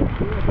 Oh,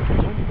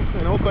 yeah.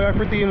 And okra are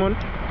pretty, man.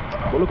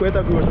 But look where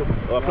it grows up.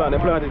 Oh, plant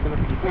it, you know.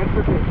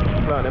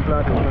 Plant it, you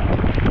know.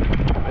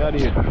 Yeah,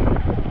 dude.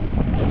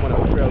 Come on,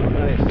 okra looks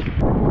nice.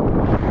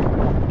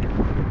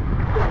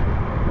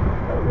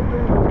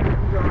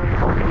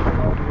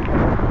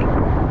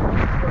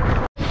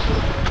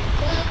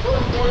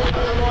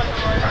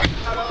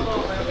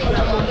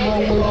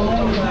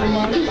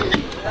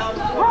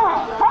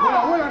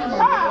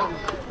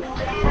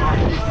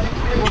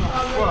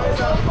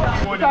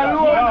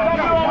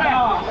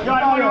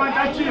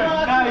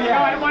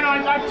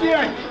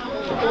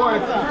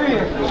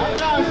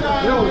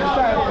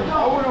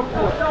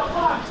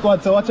 Squad,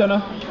 so watch out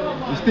now.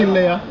 You still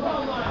there.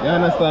 You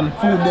understand?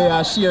 Food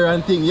there, share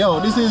and thing. Yo,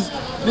 this is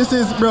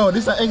bro,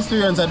 this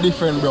experience are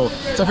different, bro.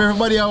 So for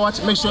everybody I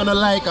watch, make sure you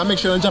like and make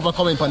sure you drop a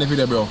comment on the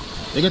video, bro.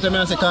 You get what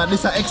I say? Cause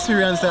this is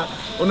experience that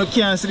you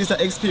can't see this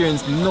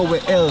experience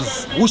nowhere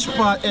else. Which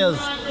part else?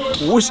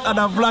 Which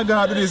other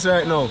vlogger do this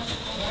right now?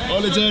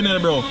 All the journey,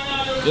 bro.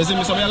 You see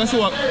me? So you see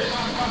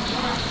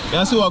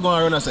what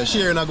going on and say.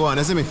 Share and go on,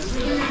 you see me?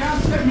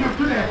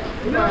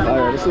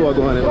 Alright, let's see what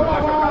going on.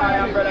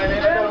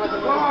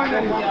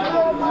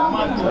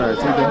 Alright,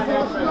 see that?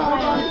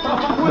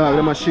 Dog,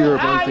 them a share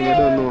up and thing, you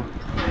don't know.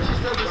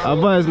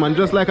 Advice, man,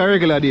 just like a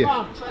regular day.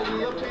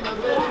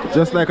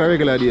 Just like a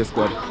regular day,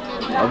 squad.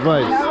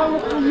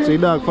 Advice. So you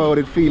dog forward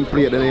it field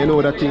play, then you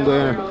know that thing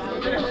going on.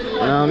 You know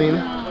what I mean?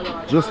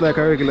 Just like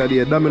a regular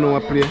day. Domino a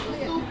play.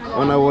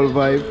 On a whole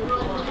vibe.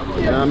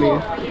 You know what I mean?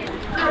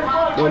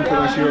 Don't put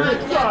a share.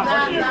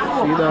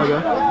 See dog,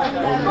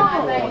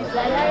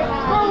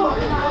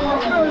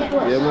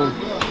 yeah, man.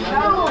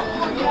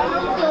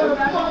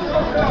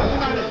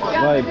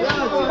 Vibe.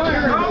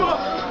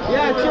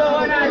 Yeah,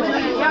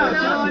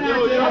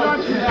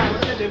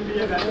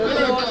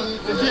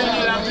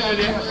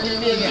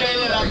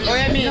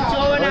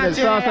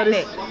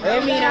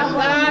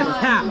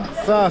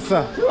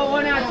 Salsa.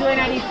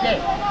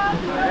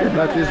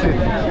 That is it.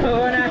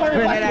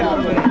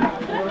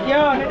 Yo,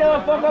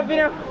 don't fuck up, you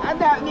know. I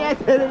thought me I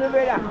tell you,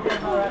 brother.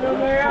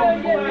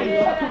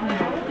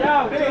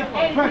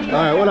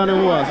 Alright, hold on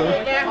them war, so.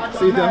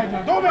 See it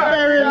there?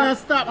 Beryl not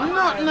stop.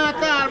 Nothing at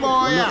all,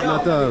 boy.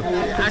 Not all.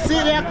 I see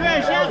they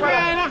crash, you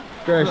crying.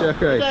 Crash. See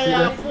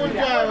that?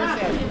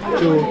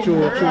 True.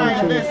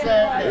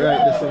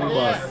 Right, this one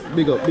boss.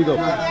 Big up.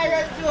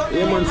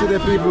 Yeah man, see the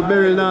people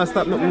Beryl not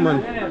stop nothing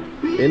man.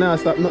 He not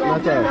stop nothing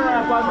at all.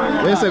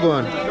 Where you say go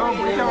on?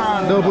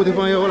 Don't put it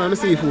on your hold on the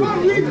seafood.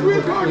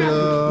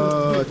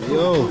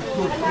 Yo.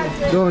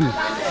 Done.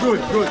 Good.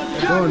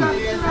 Done.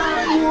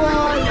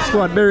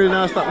 Squad Beryl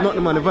not stop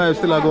nothing man, the vibe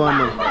still a go on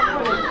man.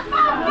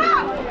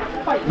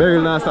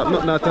 Beryl not stop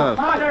nothing at all.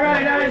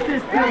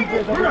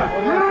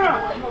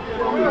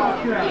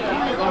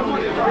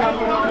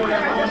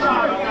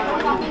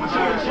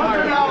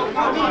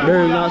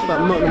 Beryl not stop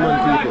nothing man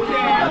people. I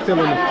tell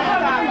you.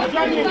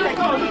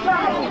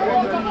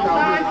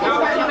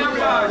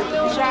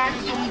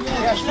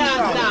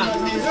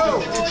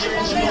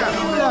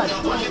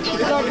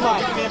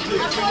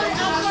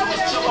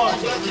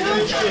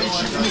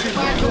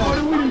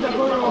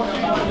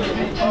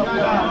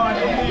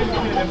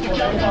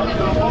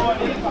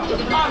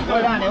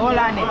 Hold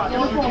on.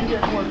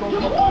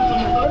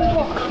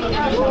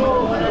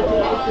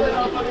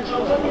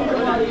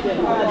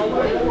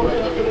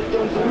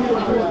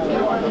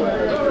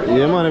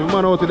 Yeah man, every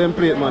man out to them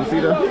plate man, see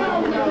that?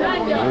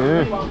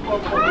 Yeah.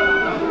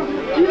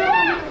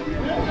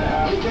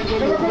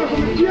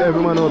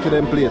 Every man out to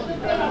them plate.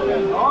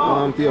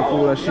 To your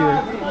food and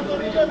share.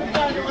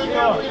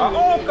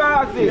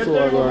 That's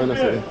what I'm going to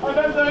say.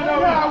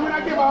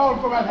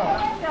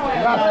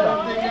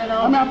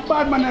 I'm a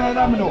bad man and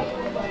I know.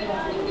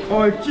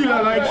 Oh,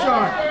 killer like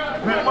Sean.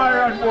 Make my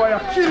rat boy,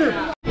 kill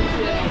him.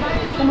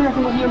 Come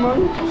here, man.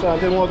 Sean,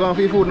 tell me what going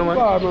for your food no man?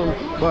 Bad man.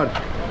 Bad?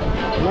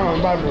 No,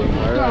 I'm bad man.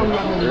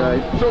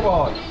 Right. So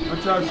bad.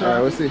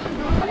 Alright, we'll see.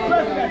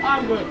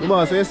 The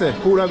boss, what you say?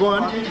 Food are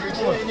going?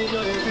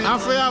 I'm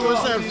for you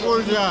myself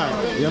full jar.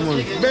 Yeah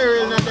man.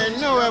 Beryl not there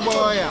nowhere,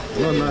 boy.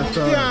 No, not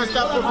You can't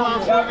stop the farm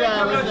full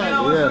jar.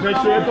 Yeah. Make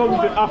sure you come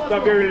to after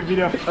Beryl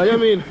video. Oh, you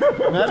mean?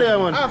 Not there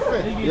man. After.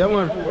 Yeah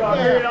man.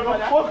 Beryl, I'm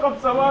gonna fuck up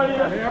somebody.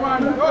 Yeah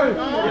man.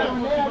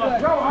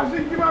 Yo, I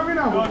think him up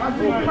now.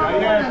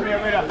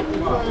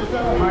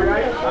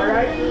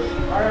 Alright.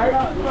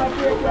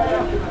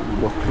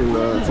 Walking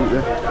see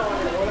there.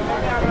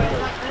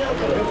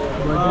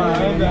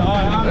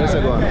 Where's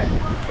it going?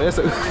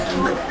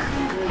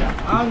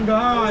 I'm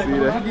gone. See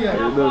there?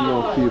 You don't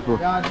know people.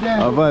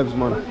 Our vibes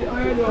man.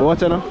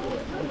 Watch it now.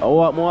 I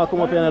walk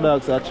come up here in the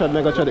dog, so I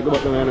make a chat go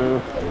back down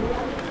here.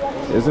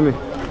 You see me?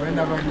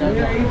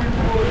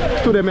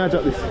 Today I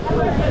drop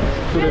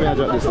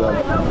this. Dog.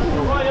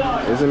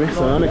 You see me?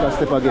 So I make a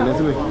step again, you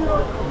see me?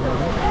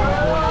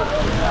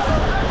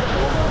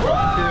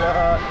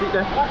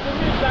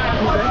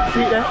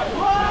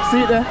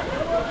 See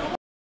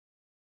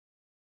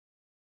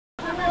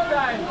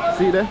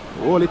there?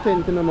 Holy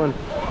tent in the man.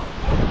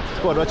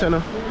 Squad, watch out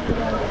now.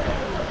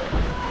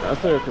 A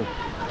circle.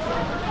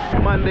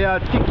 Man, they are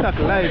TikTok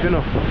live, you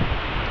know.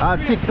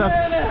 TikTok.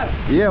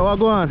 Yeah, what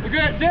go on?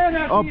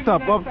 Up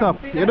top.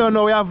 You don't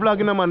know we are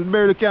vlogging, no, man.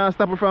 Barely can't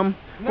stop it from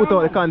put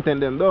out the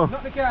content, them, though.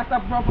 Nothing can't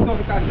stop from put out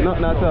the content.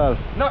 Nothing at all.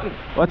 Nothing.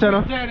 Watch out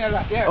now.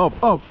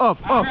 Up.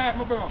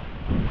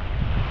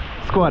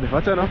 Squad,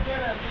 watch out now.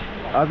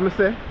 As me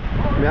say,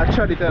 I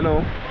tried it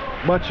now.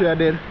 Battery are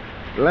dead.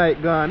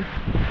 Light gone.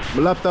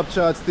 My laptop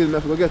charge still. I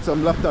have to get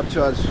some laptop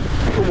charge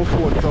to my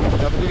phone. I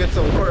have to get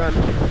some current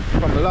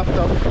from the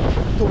laptop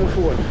to my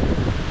phone.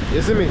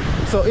 You see me?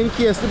 So in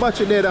case the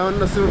battery dead, I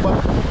understand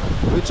back.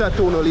 We chat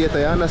to you later,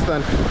 you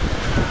understand?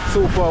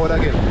 So forward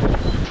again.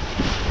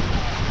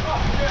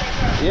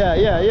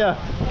 Yeah.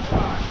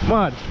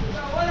 Mad.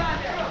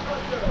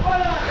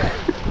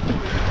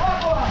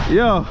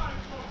 Yo.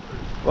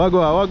 What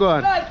go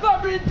on?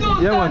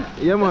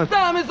 Yeah, man. The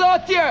storm is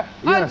out here.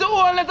 Yeah. And to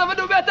all, let's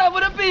do better for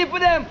the people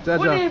them.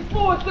 We need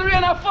food to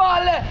rain and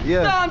fall.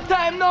 Yeah. Storm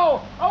time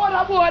now. I want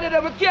to board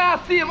them. We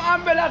can't see him.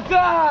 Umbrella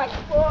gone.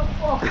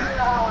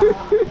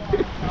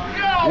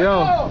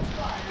 Yo,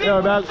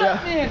 man.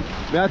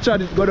 I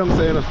tried it go down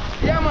so you know.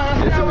 Yeah,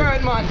 man. That's the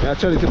word, man. I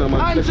tried it, you know,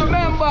 man. And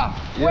remember,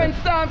 when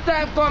storm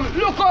time comes,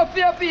 look out for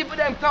your people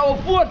them. Because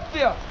we vote for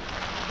you.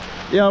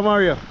 Yeah,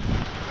 Mario.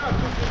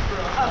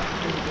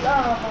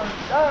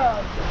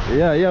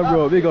 Yeah,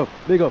 bro. Big up.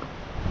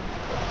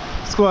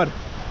 Squad.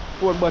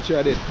 4 battery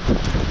I did.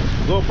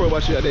 GoPro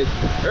battery I did.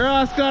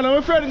 Rascal,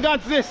 my friend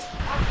got this.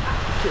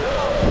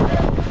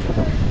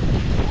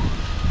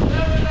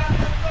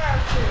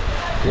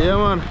 Yeah,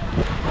 man.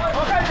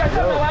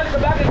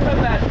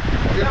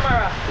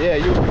 Yeah,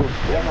 you too.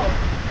 Yeah, man.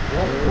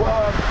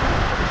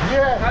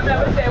 Yeah. I'm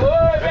never say,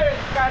 whoa, baby.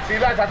 See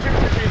like a chip.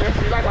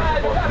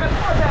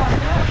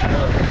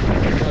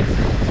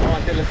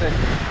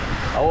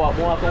 I walk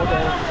more out there.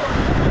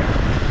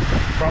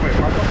 From it,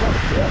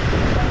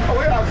 yeah. Oh,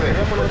 where are they?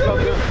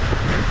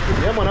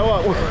 Yeah, man, I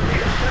walk.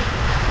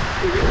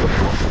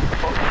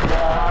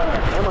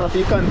 Yeah, man, I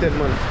see content,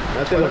 man.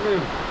 I tell you.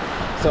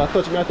 So I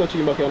touch him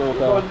back here now.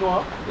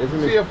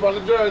 See you on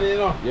the journey, you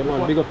know. Yeah,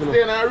 man, big up, you know.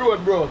 Stay on the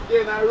road, bro.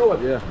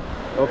 Yeah,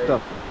 up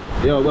top.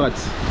 Yo, but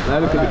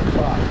look at it.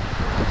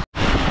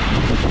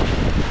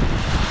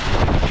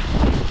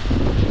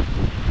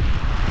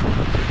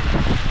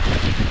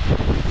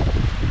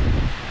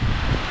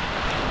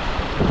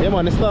 Yeah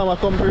man, the storm will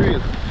come for real.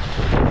 It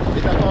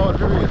will come out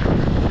for real.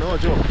 No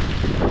joke.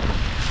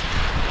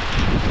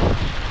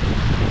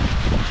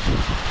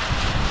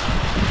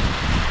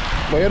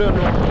 But you don't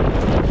know.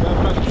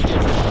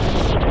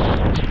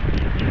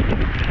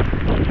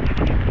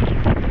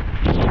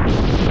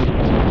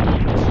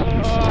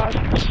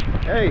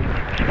 Hey.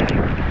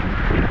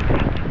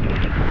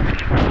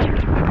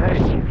 Hey.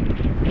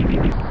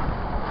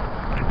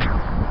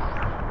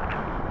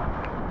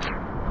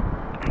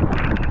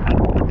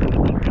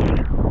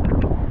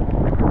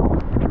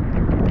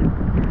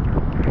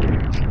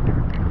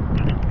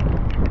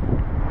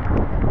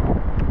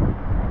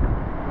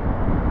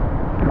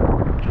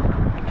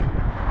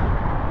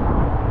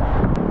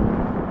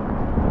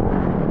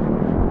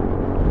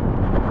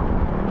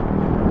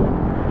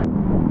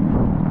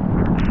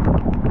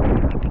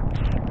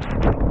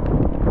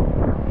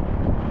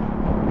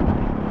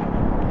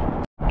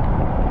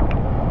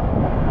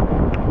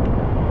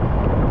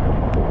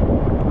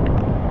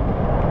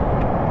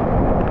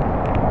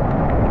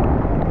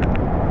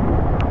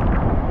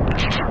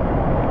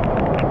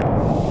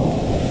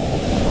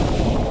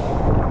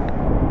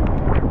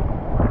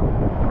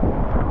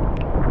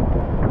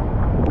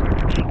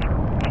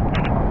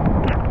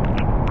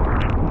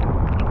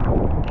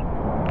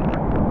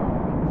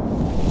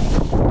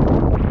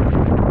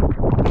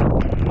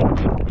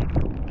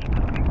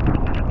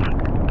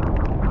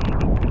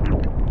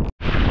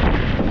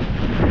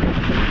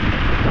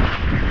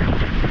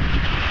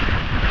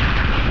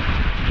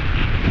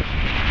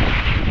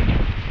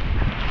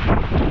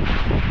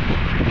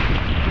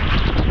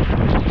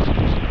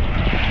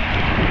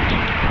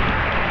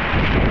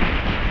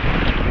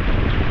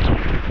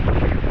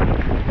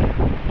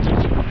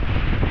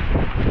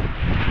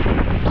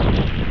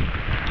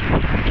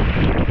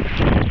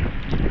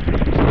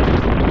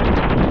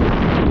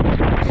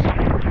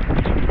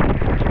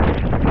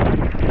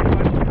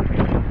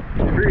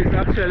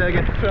 Actually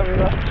get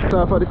stronger.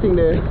 So for the thing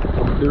there,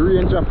 the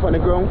rain drop on the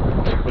ground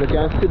and you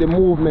can see the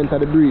movement of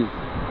the breeze.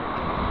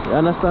 You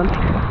understand?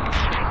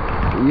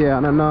 Yeah,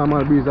 and a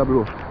normal breeze a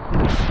blow.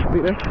 See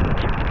there?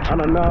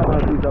 And a normal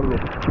breeze a blow.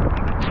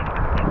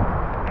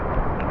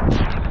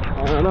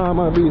 And a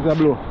normal breeze a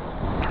blow.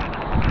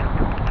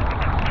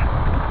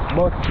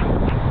 But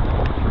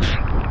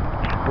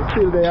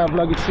still they have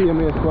vlog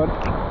CMA squad.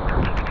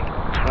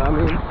 I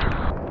mean,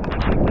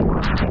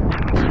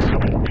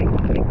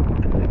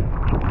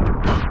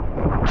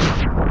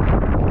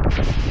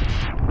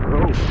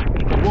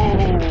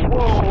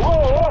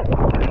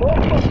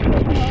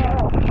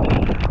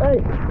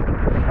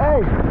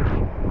 Hey,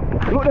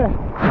 look there.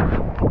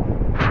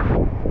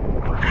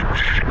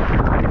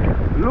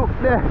 Look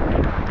there.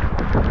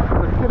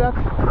 See that?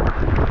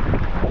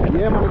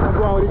 Yeah man, it's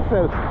going with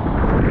itself.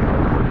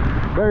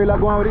 Beryl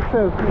going with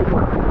itself.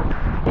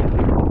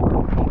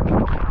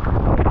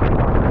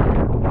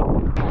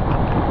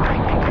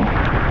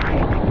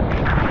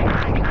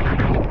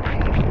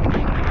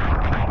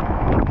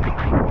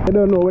 I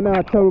don't know, we're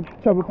not travel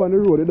on the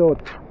road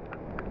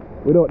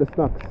without the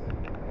snacks.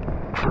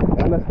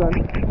 You understand?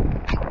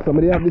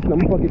 Somebody have this in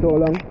my pocket all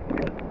along.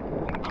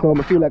 So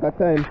I feel like a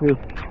time to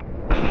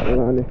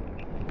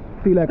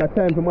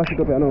mash it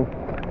up here now.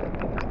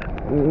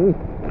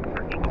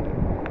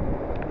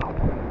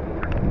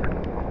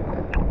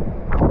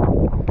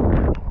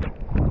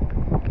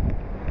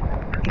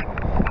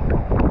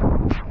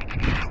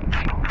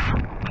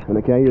 And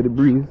I can hear the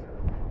breeze.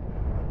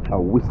 I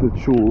whistle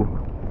through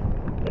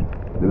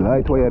the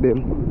light wire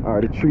them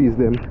or the trees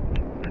them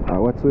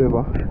or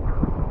whatsoever.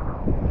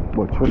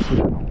 But trust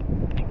me,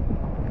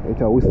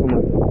 it's a whistle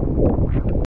man.